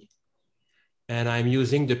PID, and I'm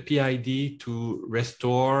using the PID to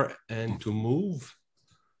restore and to move.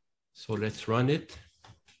 So let's run it.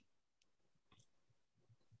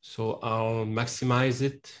 So I'll maximize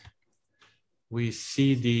it. We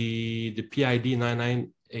see the PID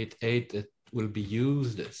 9988 that will be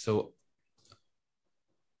used. So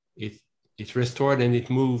it's restored and it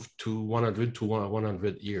moved to 100 to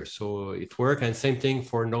 100 here. So it worked, and same thing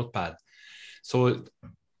for Notepad. So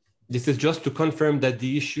this is just to confirm that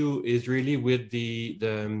the issue is really with the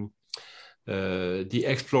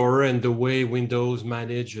Explorer and the way Windows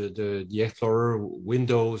manage the Explorer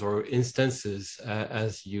windows or instances,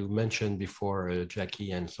 as you mentioned before,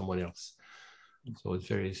 Jackie and someone else. So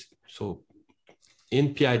it's so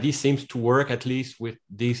in PID seems to work at least with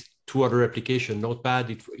these two other applications. Notepad,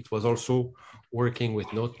 it was also working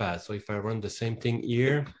with Notepad. So if I run the same thing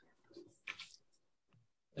here,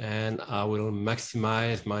 and I will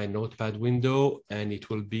maximize my Notepad window, and it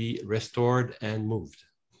will be restored and moved.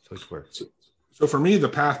 So it works. So for me, the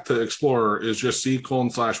path to Explorer is just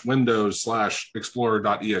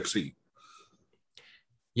c:/windows/explorer.exe.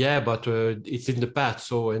 Yeah, but it's in the path,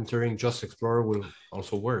 so entering just Explorer will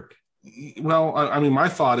also work. Well, I mean, my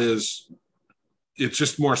thought is it's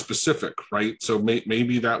just more specific, right? So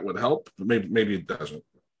maybe that would help, but maybe it doesn't.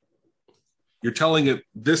 You're telling it,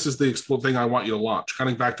 this is the Explore thing I want you to launch.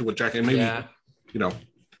 Coming back to what Jackie, and maybe,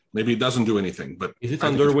 maybe it doesn't do anything, but. Is it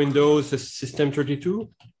under Windows System 32?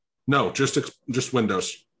 No, just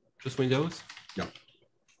Windows. Just Windows? Yeah.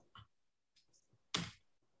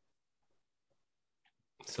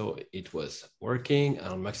 So it was working.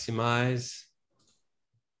 I'll maximize.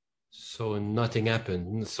 So nothing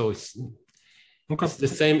happened. So it's the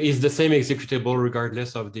same. It's the same executable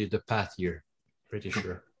regardless of the path here. Pretty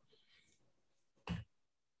sure.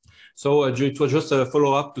 So it was just a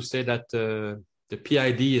follow-up to say that the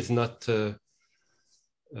PID is not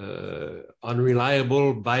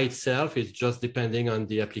unreliable by itself. It's just depending on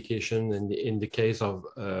the application, and in the case of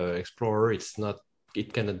Explorer,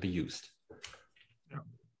 it cannot be used. Yeah.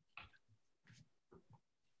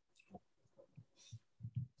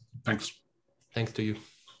 Thanks to you.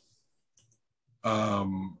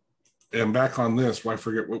 And back on this, I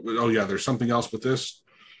forget what. Oh yeah, there's something else with this.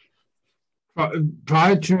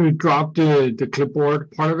 Try to drop the clipboard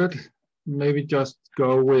part of it. Maybe just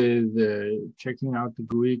go with checking out the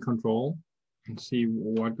GUI control and see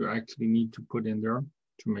what you actually need to put in there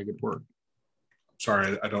to make it work.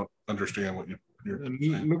 Sorry, I don't understand what you're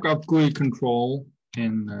saying. Look up GUI control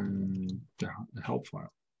in the help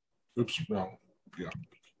file. Oops, no, yeah.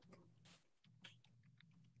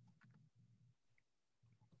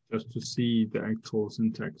 Just to see the actual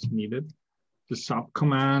syntax needed. The sub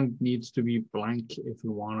command needs to be blank if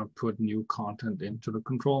you want to put new content into the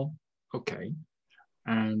control. Okay.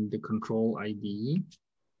 And the control ID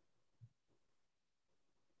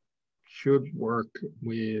should work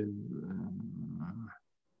with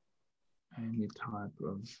any type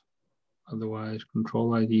of, otherwise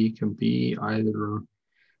control ID can be either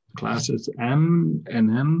classes M and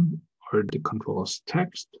N or the controls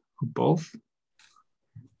text, or both.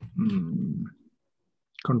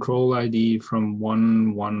 Control ID from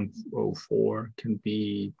 1104 can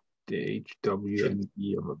be the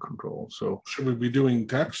HWND of a control. So should we be doing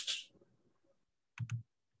text?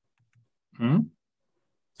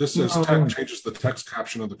 This says text changes the text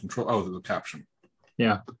caption of the control. Oh, the caption.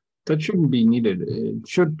 Yeah, that shouldn't be needed. It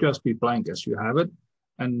should just be blank as you have it.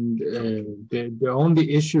 And the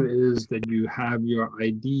only issue is that you have your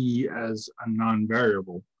ID as a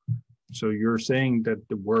non-variable. So you're saying that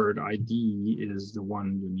the word ID is the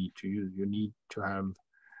one you need to use. You need to have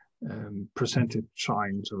percentage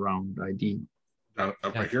signs around ID.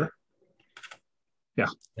 Right here? Yeah.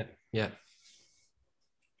 Yeah.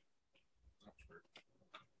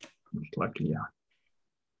 Most likely, yeah.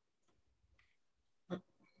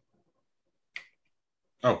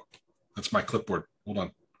 Oh, That's my clipboard. Hold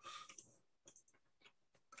on.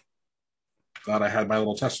 Glad I had my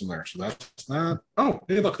little test in there. So that's that. Oh,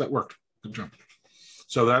 hey, look, that worked. Good job.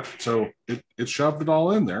 So it shoved it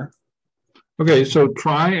all in there. Okay, so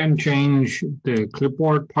try and change the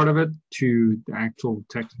clipboard part of it to the actual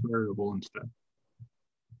text variable instead.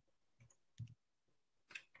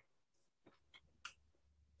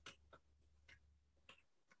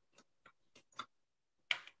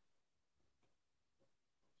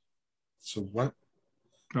 So what?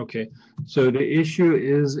 Okay, so the issue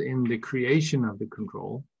is in the creation of the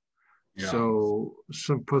control. Yeah. So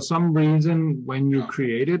for some reason, when you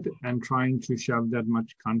create it and trying to shove that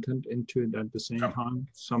much content into it at the same time,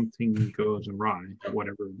 something goes awry,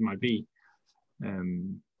 whatever it might be.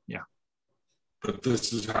 Yeah. But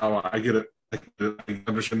this is how I get it. I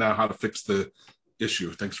understand now how to fix the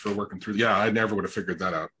issue. Thanks for working through. Yeah, I never would have figured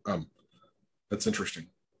that out. That's interesting.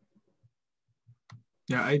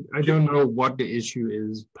 Yeah, I don't know what the issue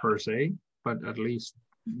is per se, but at least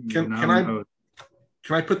can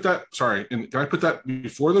I put that? Sorry, can I put that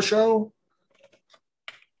before the show?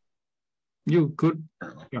 You could.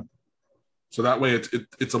 Yeah. So that way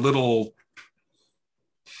it's a little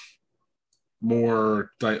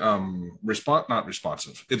more not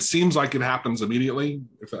responsive. It seems like it happens immediately,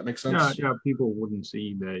 if that makes sense. Yeah, people wouldn't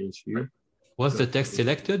see the issue. Right. Was the text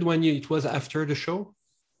selected when it was after the show?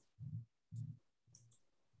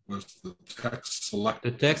 Was the text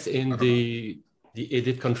selected? The text in the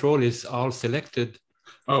edit control is all selected.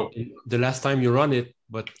 Oh, the last time you run it,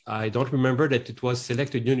 but I don't remember that it was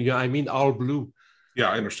selected. I mean, all blue. Yeah,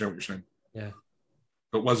 I understand what you're saying. Yeah.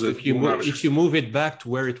 But was it? If you move it back to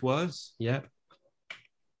where it was, yeah.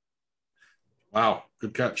 Wow,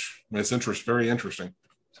 good catch. It's very interesting.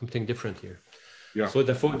 Something different here. Yeah. So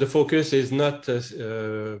the focus is not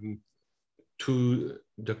to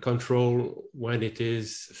the control when it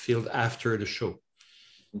is filled after the show.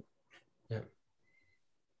 Yeah.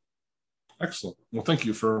 Excellent. Well, thank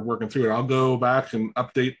you for working through it. I'll go back and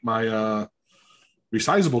update my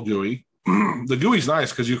resizable GUI. The GUI is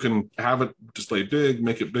nice because you can have it display big,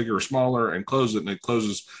 make it bigger or smaller, and close it, and it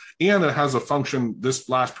closes. And it has a function. This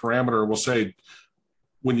last parameter will say,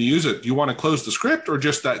 when you use it, do you want to close the script or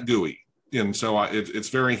just that GUI? And so it's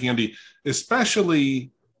very handy,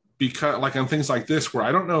 especially because like on things like this, where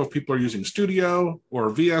I don't know if people are using Studio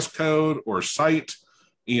or VS Code or Site.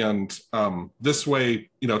 And this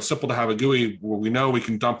way, it's simple to have a GUI where we know we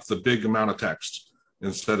can dump the big amount of text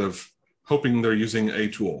instead of hoping they're using a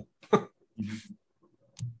tool.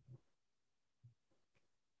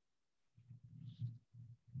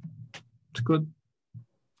 It's good.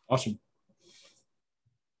 Awesome.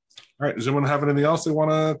 All right. Does anyone have anything else they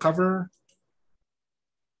want to cover?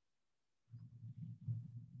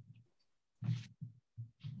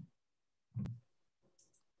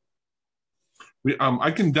 I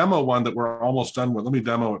can demo one that we're almost done with. Let me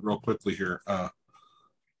demo it real quickly here.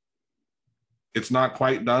 It's not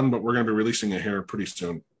quite done, but we're going to be releasing it here pretty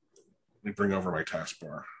soon. Let me bring over my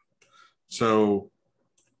taskbar. So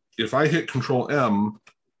if I hit Control M,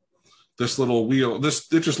 this little wheel,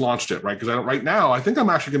 it just launched it, right? Because right now, I think I'm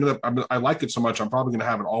actually going to, I like it so much, I'm probably going to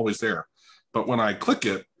have it always there. But when I click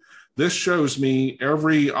it, this shows me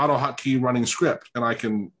every AutoHotkey running script, and I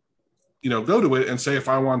can go to it and say if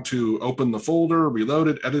I want to open the folder, reload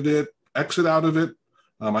it, edit it, exit out of it.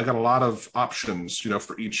 I got a lot of options,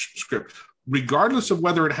 for each script, regardless of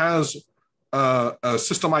whether it has a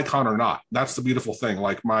system icon or not. That's the beautiful thing.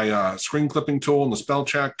 Like my screen clipping tool and the spell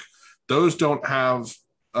check, those don't have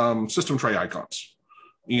system tray icons.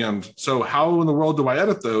 And so how in the world do I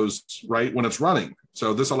edit those, right, when it's running?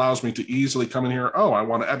 So this allows me to easily come in here, I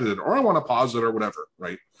want to edit it, or I want to pause it or whatever,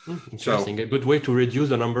 right? Interesting. A good way to reduce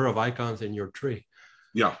the number of icons in your tray.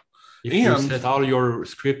 Yeah. If you set all your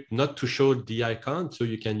script not to show the icon, so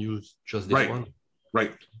you can use just this one.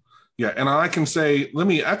 Right. Yeah. And I can say, let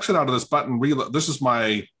me exit out of this button, reload. This is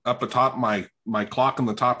my up at top, my clock in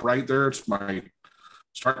the top right there. It's my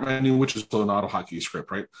start menu, which is still an AutoHotkey script,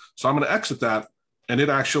 right? So I'm going to exit that. And it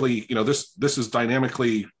actually, this is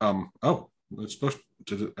dynamically, it's supposed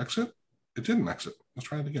to, did it exit? It didn't exit. Let's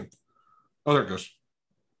try it again. Oh, there it goes.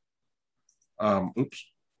 Oops.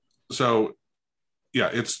 So yeah,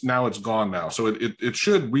 it's gone now. So it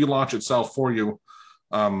should relaunch itself for you.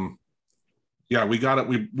 Yeah, we got it.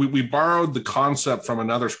 We borrowed the concept from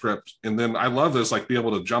another script. And then I love this, like be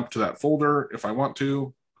able to jump to that folder if I want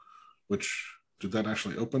to, which did that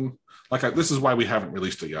actually open? This is why we haven't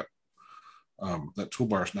released it yet. That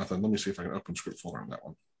toolbar is nothing. Let me see if I can open script folder on that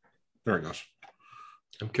one. There it goes.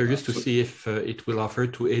 I'm curious to see if it will offer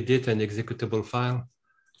to edit an executable file.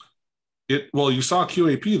 Well, you saw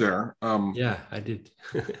QAP there. Yeah, I did.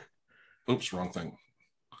 oops, wrong thing.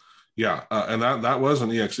 Yeah, and that was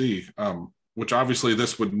an exe, which obviously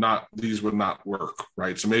these would not work,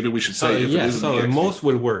 right? So maybe we should say if it is so exe, most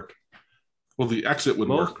will work. Well, the exit would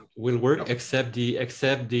Most work. will work, Yep. except the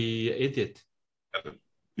edit.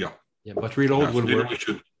 Yeah. Yeah, but reload will work.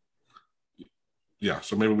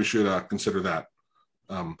 So maybe we should consider that.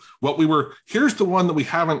 Here's the one that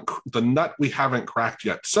the nut we haven't cracked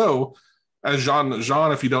yet. So as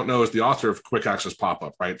Jean, if you don't know, is the author of Quick Access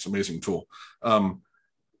Pop-Up, right? It's an amazing tool.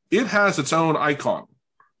 It has its own icon.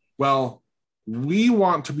 Well, we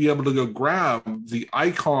want to be able to go grab the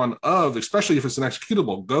icon of, especially if it's an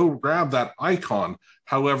executable, go grab that icon.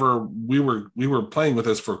 However, we were playing with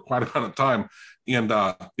this for quite a amount of time, and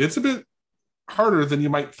it's a bit harder than you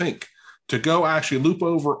might think to go actually loop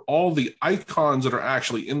over all the icons that are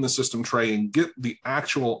actually in the system tray and get the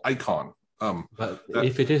actual icon. But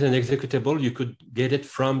if it is an executable, you could get it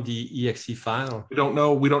from the exe file. We don't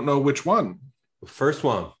know which one. First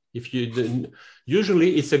one. If you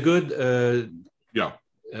usually it's a good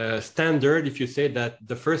standard if you say that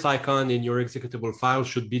the first icon in your executable file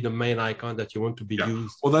should be the main icon that you want to be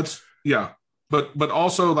used. Well, that's but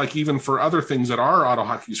also like even for other things that are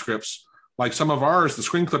AutoHotkey scripts, like some of ours, the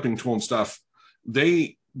screen clipping tool and stuff,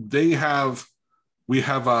 we have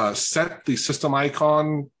set the system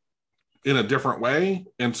icon in a different way,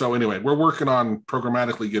 and so anyway, we're working on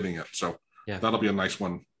programmatically getting it. So that'll be a nice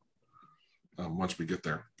one once we get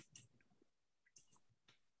there.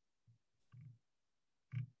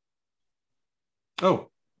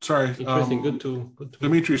 Oh, sorry. Interesting. Good to.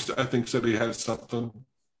 Dimitri, I think, said he had something.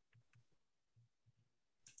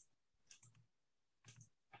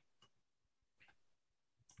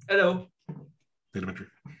 Hello. Hey, Dimitri.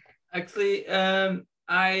 Actually,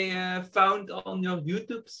 I found on your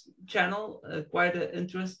YouTube channel quite an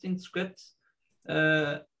interesting script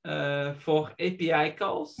for API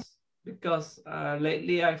calls, because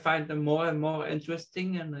lately I find them more and more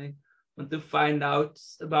interesting, and I want to find out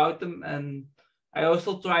about them. And I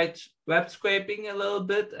also tried web scraping a little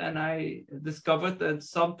bit, and I discovered that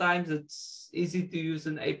sometimes it's easy to use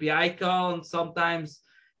an API call, and sometimes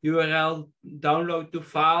URL download to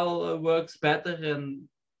file works better. And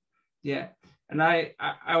and I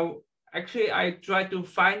tried to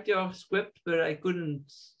find your script, but I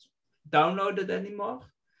couldn't download it anymore.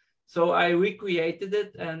 So I recreated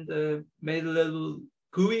it and made a little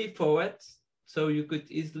GUI for it, so you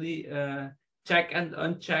could easily check and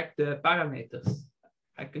uncheck the parameters.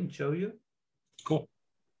 I can show you. Cool.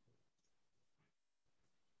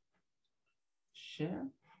 Share.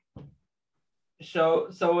 So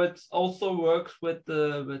it also works with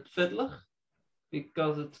Fiddler,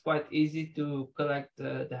 because it's quite easy to collect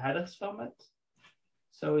the headers from it.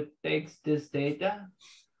 So it takes this data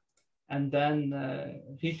and then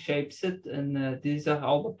reshapes it, and these are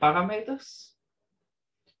all the parameters.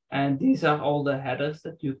 And these are all the headers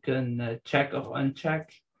that you can check or uncheck.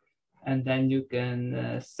 And then you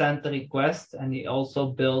can send the request, and he also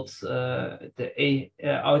builds the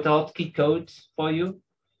AutoHotkey code for you.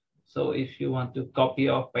 So if you want to copy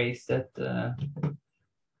or paste it,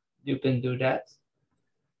 you can do that.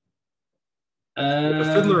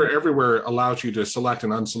 The Fiddler everywhere allows you to select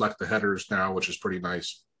and unselect the headers now, which is pretty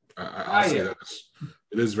nice. I'll say that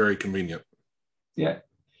it is very convenient. Yeah.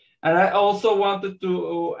 And I also wanted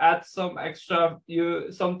to add some extra.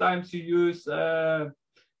 Sometimes you use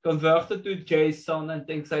converter to JSON and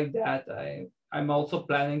things like that. I'm also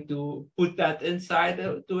planning to put that inside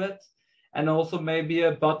to it, and also maybe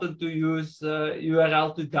a button to use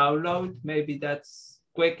URL to download. Maybe that's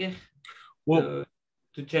quicker. Well,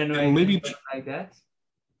 to generate maybe like that.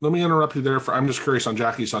 Let me interrupt you there. I'm just curious on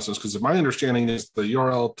Jackie's lessons, because my understanding is the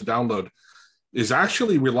URL to download is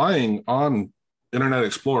actually relying on Internet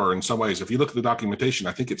Explorer in some ways. If you look at the documentation,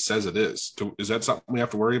 I think it says it is. Is that something we have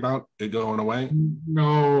to worry about, it going away?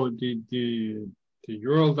 No, the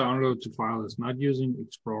URL download to file is not using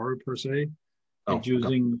Explorer per se. It's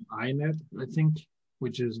using INET, I think,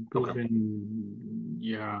 which is built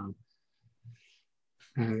in,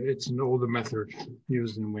 it's an older method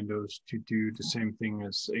used in Windows to do the same thing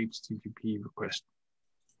as HTTP request.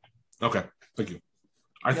 Okay, thank you.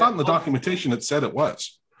 I thought in the documentation it said it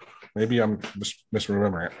was. Maybe I'm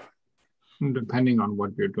misremembering it. Depending on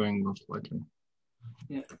what you're doing, most likely.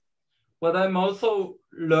 Yeah. What I'm also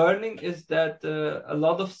learning is that a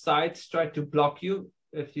lot of sites try to block you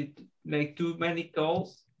if you make too many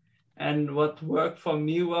calls. And what worked for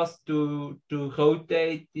me was to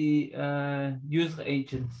rotate the user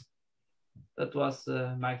agents. That was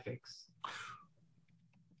my fix.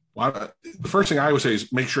 Well, the first thing I would say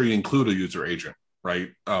is make sure you include a user agent, right?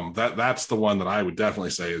 That's the one that I would definitely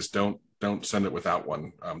say is don't don't send it without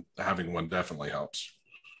one. Having one definitely helps.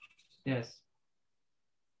 Yes.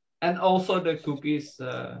 And also the cookies.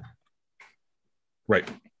 Right.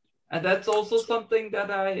 And that's also something that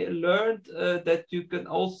I learned, that you can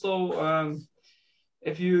also,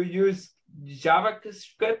 if you use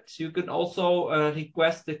JavaScript, you can also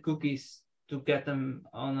request the cookies to get them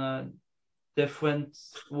on a different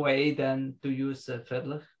way than to use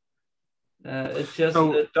Fiddler. It's just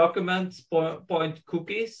documents point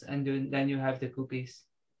cookies, and then you have the cookies.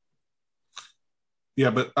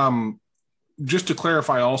 Yeah, but just to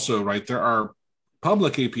clarify also, right, there are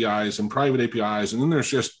public APIs and private APIs, and then there's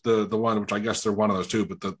just the one, which I guess they're one of those two,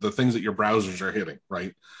 but the things that your browsers are hitting,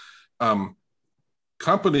 right?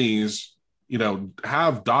 Companies,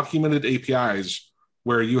 have documented APIs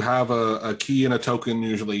where you have a key and a token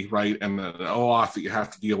usually, right, and an OAuth that you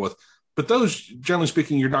have to deal with. But those, generally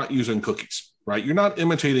speaking, you're not using cookies, right? You're not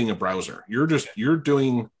imitating a browser. You're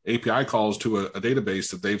doing API calls to a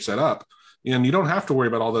database that they've set up, and you don't have to worry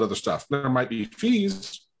about all that other stuff. There might be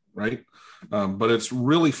fees, right? But it's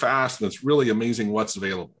really fast and it's really amazing what's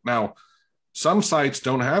available. Now, some sites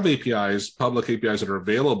don't have APIs, public APIs that are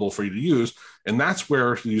available for you to use. And that's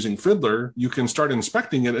where, using Fiddler, you can start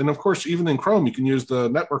inspecting it. And of course, even in Chrome, you can use the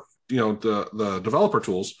network, the developer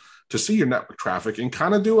tools to see your network traffic and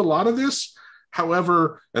kind of do a lot of this.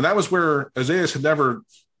 However, and that was where Isaias had never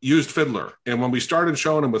used Fiddler. And when we started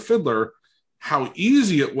showing him with Fiddler, how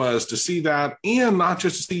easy it was to see that, and not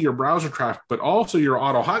just to see your browser traffic, but also your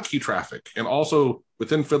AutoHotkey traffic, and also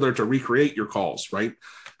within Fiddler to recreate your calls, right?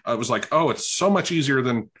 I was like, oh, it's so much easier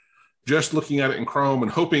than just looking at it in Chrome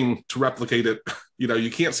and hoping to replicate it. You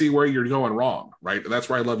can't see where you're going wrong, right? And that's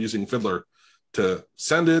why I love using Fiddler, to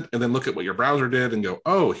send it and then look at what your browser did and go,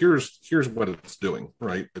 oh, here's what it's doing,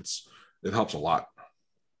 right? It helps a lot.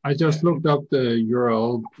 I just looked up the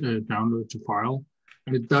URL download to file,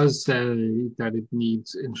 and it does say that it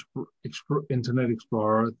needs Internet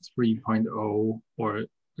Explorer 3.0 or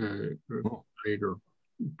later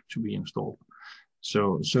to be installed.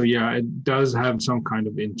 So yeah, it does have some kind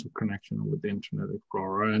of interconnection with Internet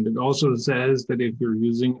Explorer. And it also says that if you're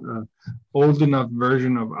using an old enough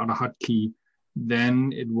version of AutoHotkey,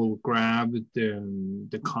 then it will grab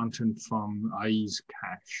the content from IE's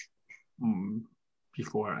cache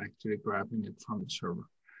before actually grabbing it from the server.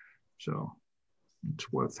 So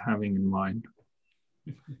it's worth having in mind.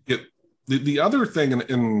 The other thing,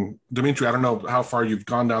 and Dimitri, I don't know how far you've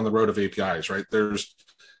gone down the road of APIs, right? There's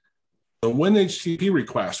the WinHTTP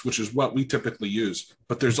request, which is what we typically use,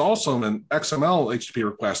 but there's also an XML HTTP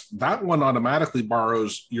request. That one automatically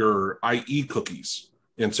borrows your IE cookies.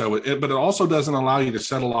 And so, but it also doesn't allow you to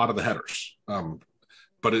set a lot of the headers.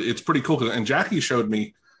 But it's pretty cool. And Jackie showed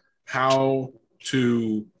me how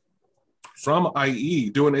to, from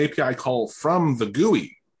IE, do an API call from the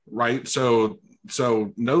GUI, right? So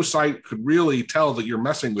no site could really tell that you're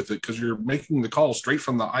messing with it because you're making the call straight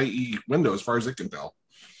from the IE window as far as it can tell.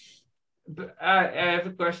 But I have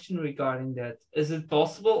a question regarding that. Is it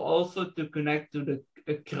possible also to connect to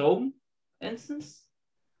the Chrome instance?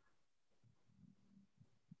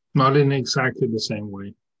 Not in exactly the same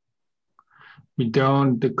way.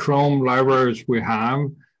 The Chrome libraries we have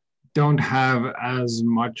don't have as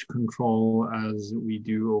much control as we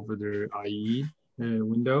do over the IE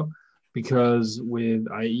window, because with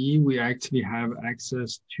IE, we actually have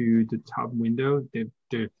access to the top window,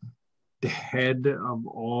 the head of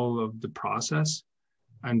all of the process.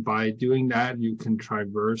 And by doing that, you can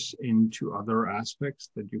traverse into other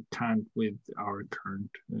aspects that you can't with our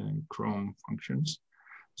current Chrome functions.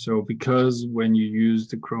 So because when you use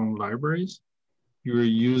the Chrome libraries, you're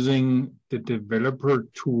using the developer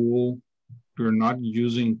tool, you're not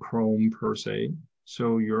using Chrome per se.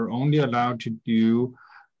 So you're only allowed to do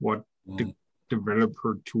what the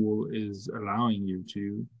developer tool is allowing you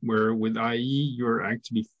to, where with IE, you're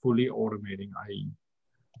actually fully automating IE.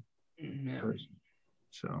 Yeah.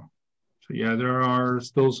 So yeah, there are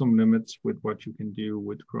still some limits with what you can do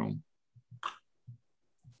with Chrome.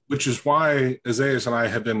 Which is why Isaias and I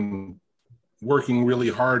have been working really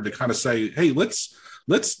hard to kind of say, hey, let's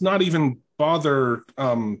not even bother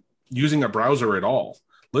using a browser at all.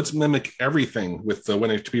 Let's mimic everything with the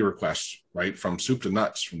WinHTTP requests, right? From soup to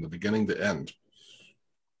nuts, from the beginning to end.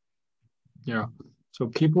 Yeah, so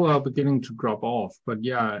people are beginning to drop off, but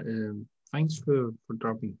yeah, thanks for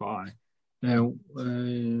dropping by. Now,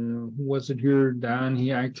 who was it here, Dan?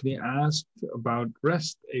 He actually asked about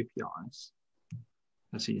REST APIs,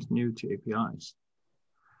 as he's new to APIs.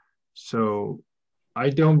 So I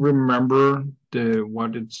don't remember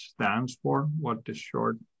what it stands for, what the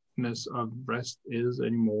shortness of REST is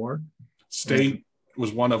anymore. State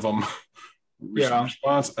was one of them. Yeah.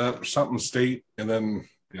 response something state, and then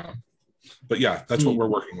yeah. But yeah, that's what we're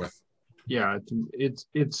working with. Yeah,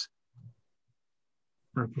 it's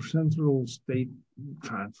representative state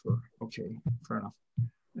transfer. Okay, fair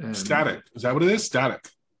enough. Static, is that what it is? Static,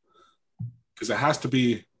 because it has to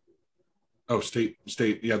be. Oh, state.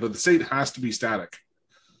 Yeah, the state has to be static.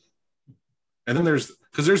 And then there's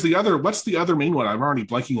the other. What's the other main one? I'm already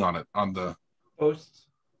blanking on it. On the Posts.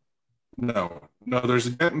 No, there's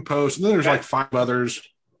a get and post, and then there's like 5 others.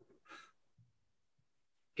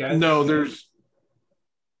 Get. No, there's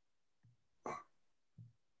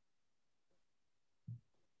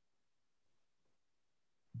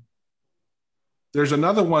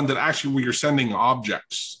another one that actually where you're sending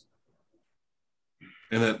objects,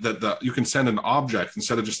 and that you can send an object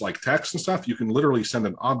instead of just like text and stuff. You can literally send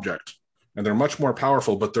an object, and they're much more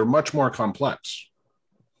powerful, but they're much more complex.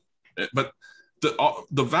 But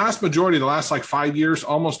the vast majority of the last like 5 years,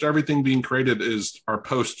 almost everything being created is our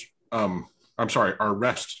our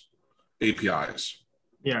REST APIs.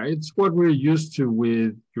 Yeah, it's what we're used to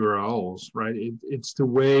with URLs, right? It's the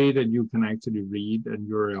way that you can actually read a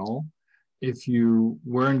URL. If you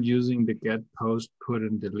weren't using the get, post, put,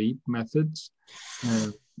 and delete methods,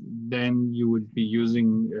 then you would be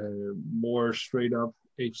using more straight up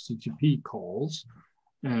HTTP calls,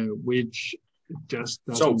 which just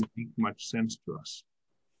doesn't make much sense to us.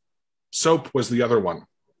 SOAP was the other one.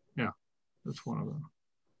 Yeah, that's one of them.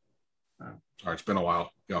 All right, it's been a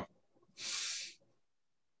while. Yeah.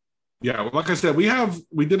 Yeah, well, like I said, we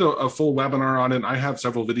did a full webinar on it. I have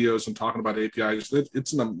several videos and talking about APIs.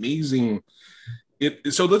 It's an amazing.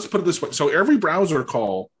 So let's put it this way. So every browser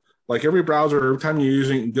call, like every browser, every time you're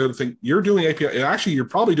using good thing, you're doing API. Actually, you're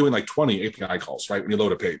probably doing like 20 API calls, right? When you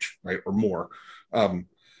load a page, right, or more.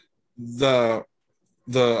 The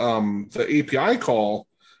API call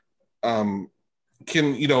can,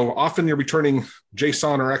 often you're returning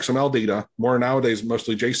JSON or XML data. More nowadays,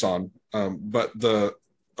 mostly JSON. But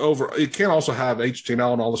it can also have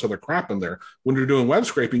HTML and all this other crap in there. When you're doing web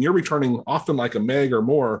scraping, you're returning often like a meg or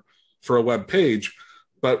more for a web page.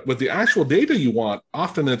 But with the actual data you want,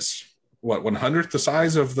 often it's 1/100th the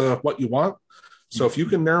size of what you want. So if you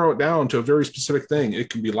can narrow it down to a very specific thing, it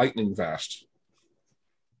can be lightning fast.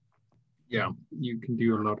 Yeah, you can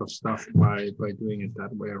do a lot of stuff by doing it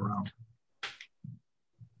that way around.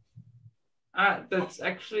 That's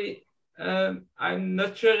actually, I'm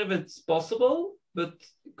not sure if it's possible, but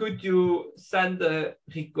could you send a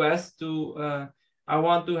request to, I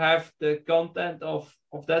want to have the content of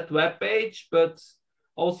that web page, but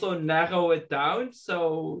also narrow it down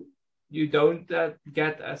so you don't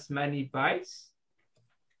get as many bytes?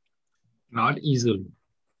 Not easily.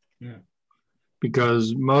 Yeah.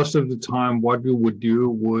 Because most of the time what you would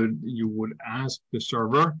do you would ask the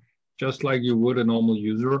server, just like you would a normal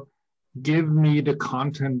user, give me the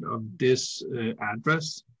content of this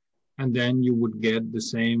address, and then you would get the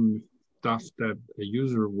same stuff that a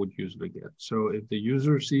user would usually get. So if the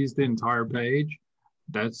user sees the entire page,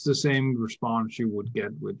 that's the same response you would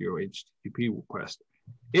get with your HTTP request.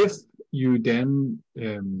 If you then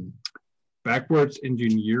backwards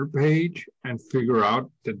engineer page and figure out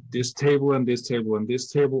that this table and this table and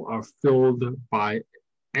this table are filled by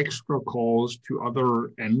extra calls to other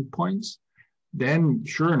endpoints, then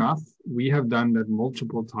sure enough, we have done that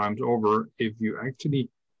multiple times over. If you actually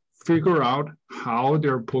figure out how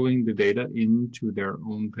they're pulling the data into their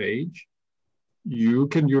own page, you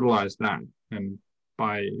can utilize that. And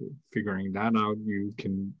by figuring that out, you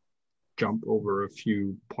can jump over a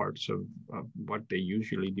few parts of what they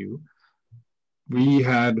usually do. We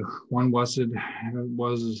had one was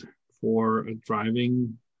for a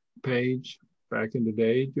driving page back in the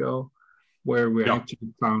day, Joe, where we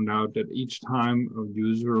actually found out that each time a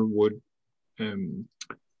user would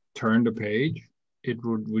turn the page, it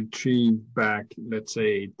would retrieve back, let's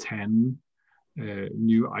say, 10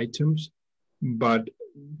 new items. But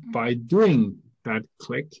by doing that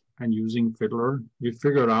click and using Fiddler, we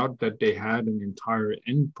figured out that they had an entire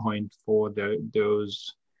endpoint for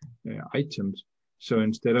those items. So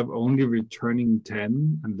instead of only returning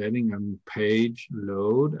 10 and letting a page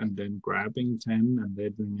load and then grabbing 10 and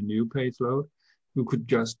letting a new page load, we could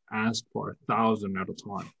just ask for 1,000 at a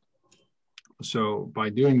time. So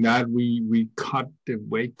by doing that, we cut the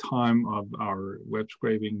wait time of our web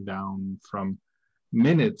scraping down from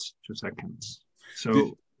minutes to seconds.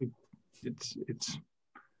 So it's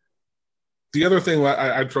the other thing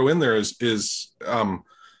I'd throw in there is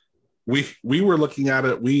we were looking at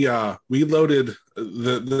it. We loaded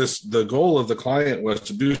the goal of the client was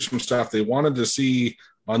to do some stuff they wanted to see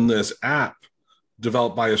on this app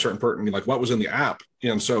developed by a certain person, like what was in the app.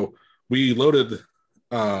 And so we loaded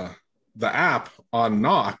the app on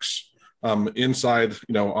Knox inside,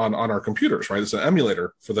 on our computers, right? It's an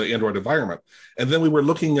emulator for the Android environment. And then we were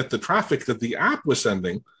looking at the traffic that the app was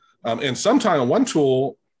sending. And sometime on one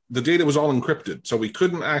tool, the data was all encrypted. So we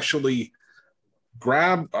couldn't actually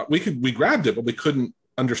we grabbed it, but we couldn't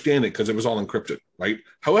understand it because it was all encrypted, right?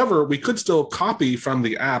 However, we could still copy from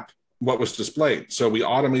the app what was displayed. So we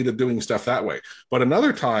automated doing stuff that way. But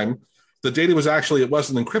another time, the data was it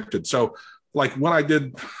wasn't encrypted. So like when I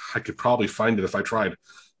could probably find it if I tried.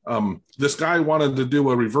 This guy wanted to do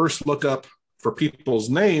a reverse lookup for people's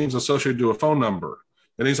names associated to a phone number.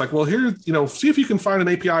 And he's like, well, here, see if you can find an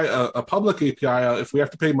API, a public API. If we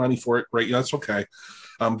have to pay money for it, great, that's okay.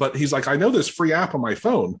 But he's like, I know this free app on my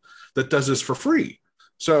phone that does this for free.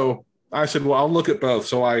 So I said, well, I'll look at both.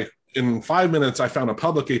 So in 5 minutes, I found a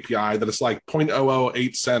public API that is like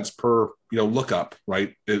 0.008 cents per, lookup,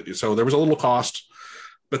 right? So there was a little cost.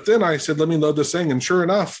 But then I said, let me load this thing. And sure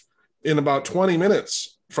enough, in about 20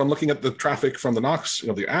 minutes from looking at the traffic from the Knox,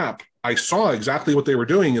 the app, I saw exactly what they were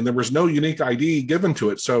doing, and there was no unique ID given to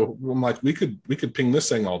it. So I'm like, we could ping this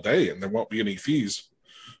thing all day, and there won't be any fees,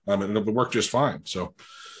 and it'll work just fine. So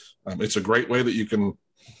it's a great way that you can.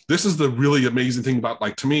 This is the really amazing thing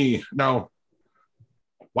about, to me now.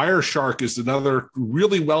 Wireshark is another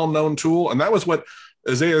really well-known tool, and that was what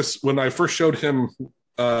Isaias, when I first showed him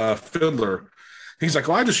Fiddler, he's like,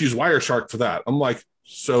 well, I just use Wireshark for that. I'm like,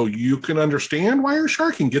 so you can understand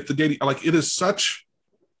Wireshark and get the data. It is such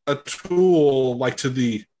a tool,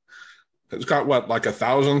 it's got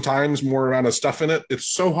 1,000 times more amount of stuff in it. It's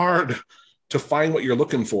so hard to find what you're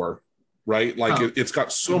looking for, right? It's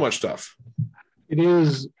got so much stuff. It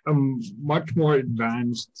is a much more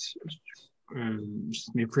advanced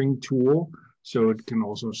sniffing tool, so it can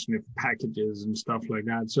also sniff packages and stuff like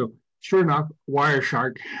that. So sure enough,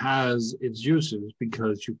 Wireshark has its uses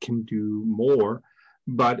because you can do more.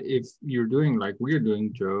 But if you're doing like we're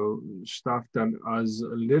doing, Joe, stuff that is a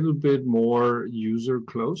little bit more user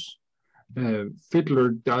close, Fiddler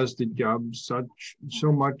does the job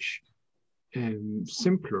so much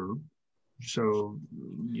simpler. So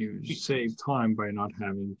you save time by not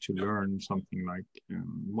having to learn something like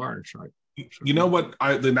Wireshark. You know what?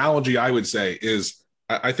 The analogy I would say is,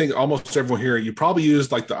 I think almost everyone here, you probably used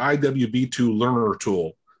the IWB2 learner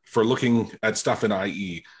tool for looking at stuff in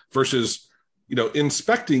IE versus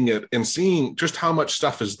inspecting it and seeing just how much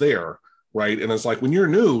stuff is there, right? And it's when you're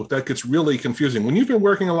new, that gets really confusing. When you've been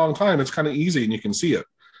working a long time, it's kind of easy and you can see it.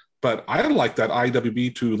 But I like that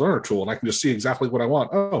IWB2 learner tool, and I can just see exactly what I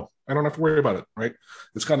want. Oh, I don't have to worry about it, right?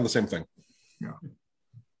 It's kind of the same thing. Yeah.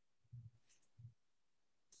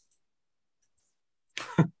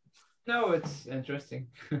 No, it's interesting.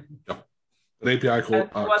 Yeah. An API call.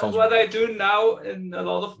 What I do now in a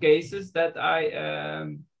lot of cases that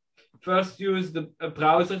I first use a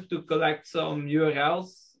browser to collect some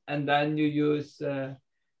URLs, and then you use the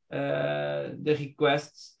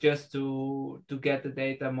requests just to get the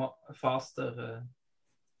data more faster.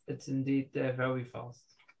 It's indeed very fast.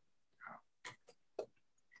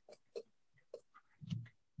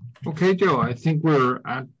 Okay, Joe, I think we're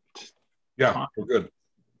at. Yeah, we're good.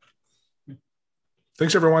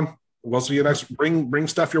 Thanks, everyone. We'll see you next. Bring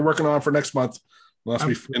stuff you're working on for next month, unless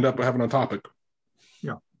we end up having a topic.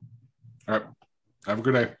 Yeah. All right. Have a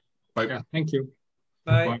good day. Bye. Yeah. Thank you.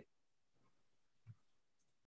 Bye. Bye.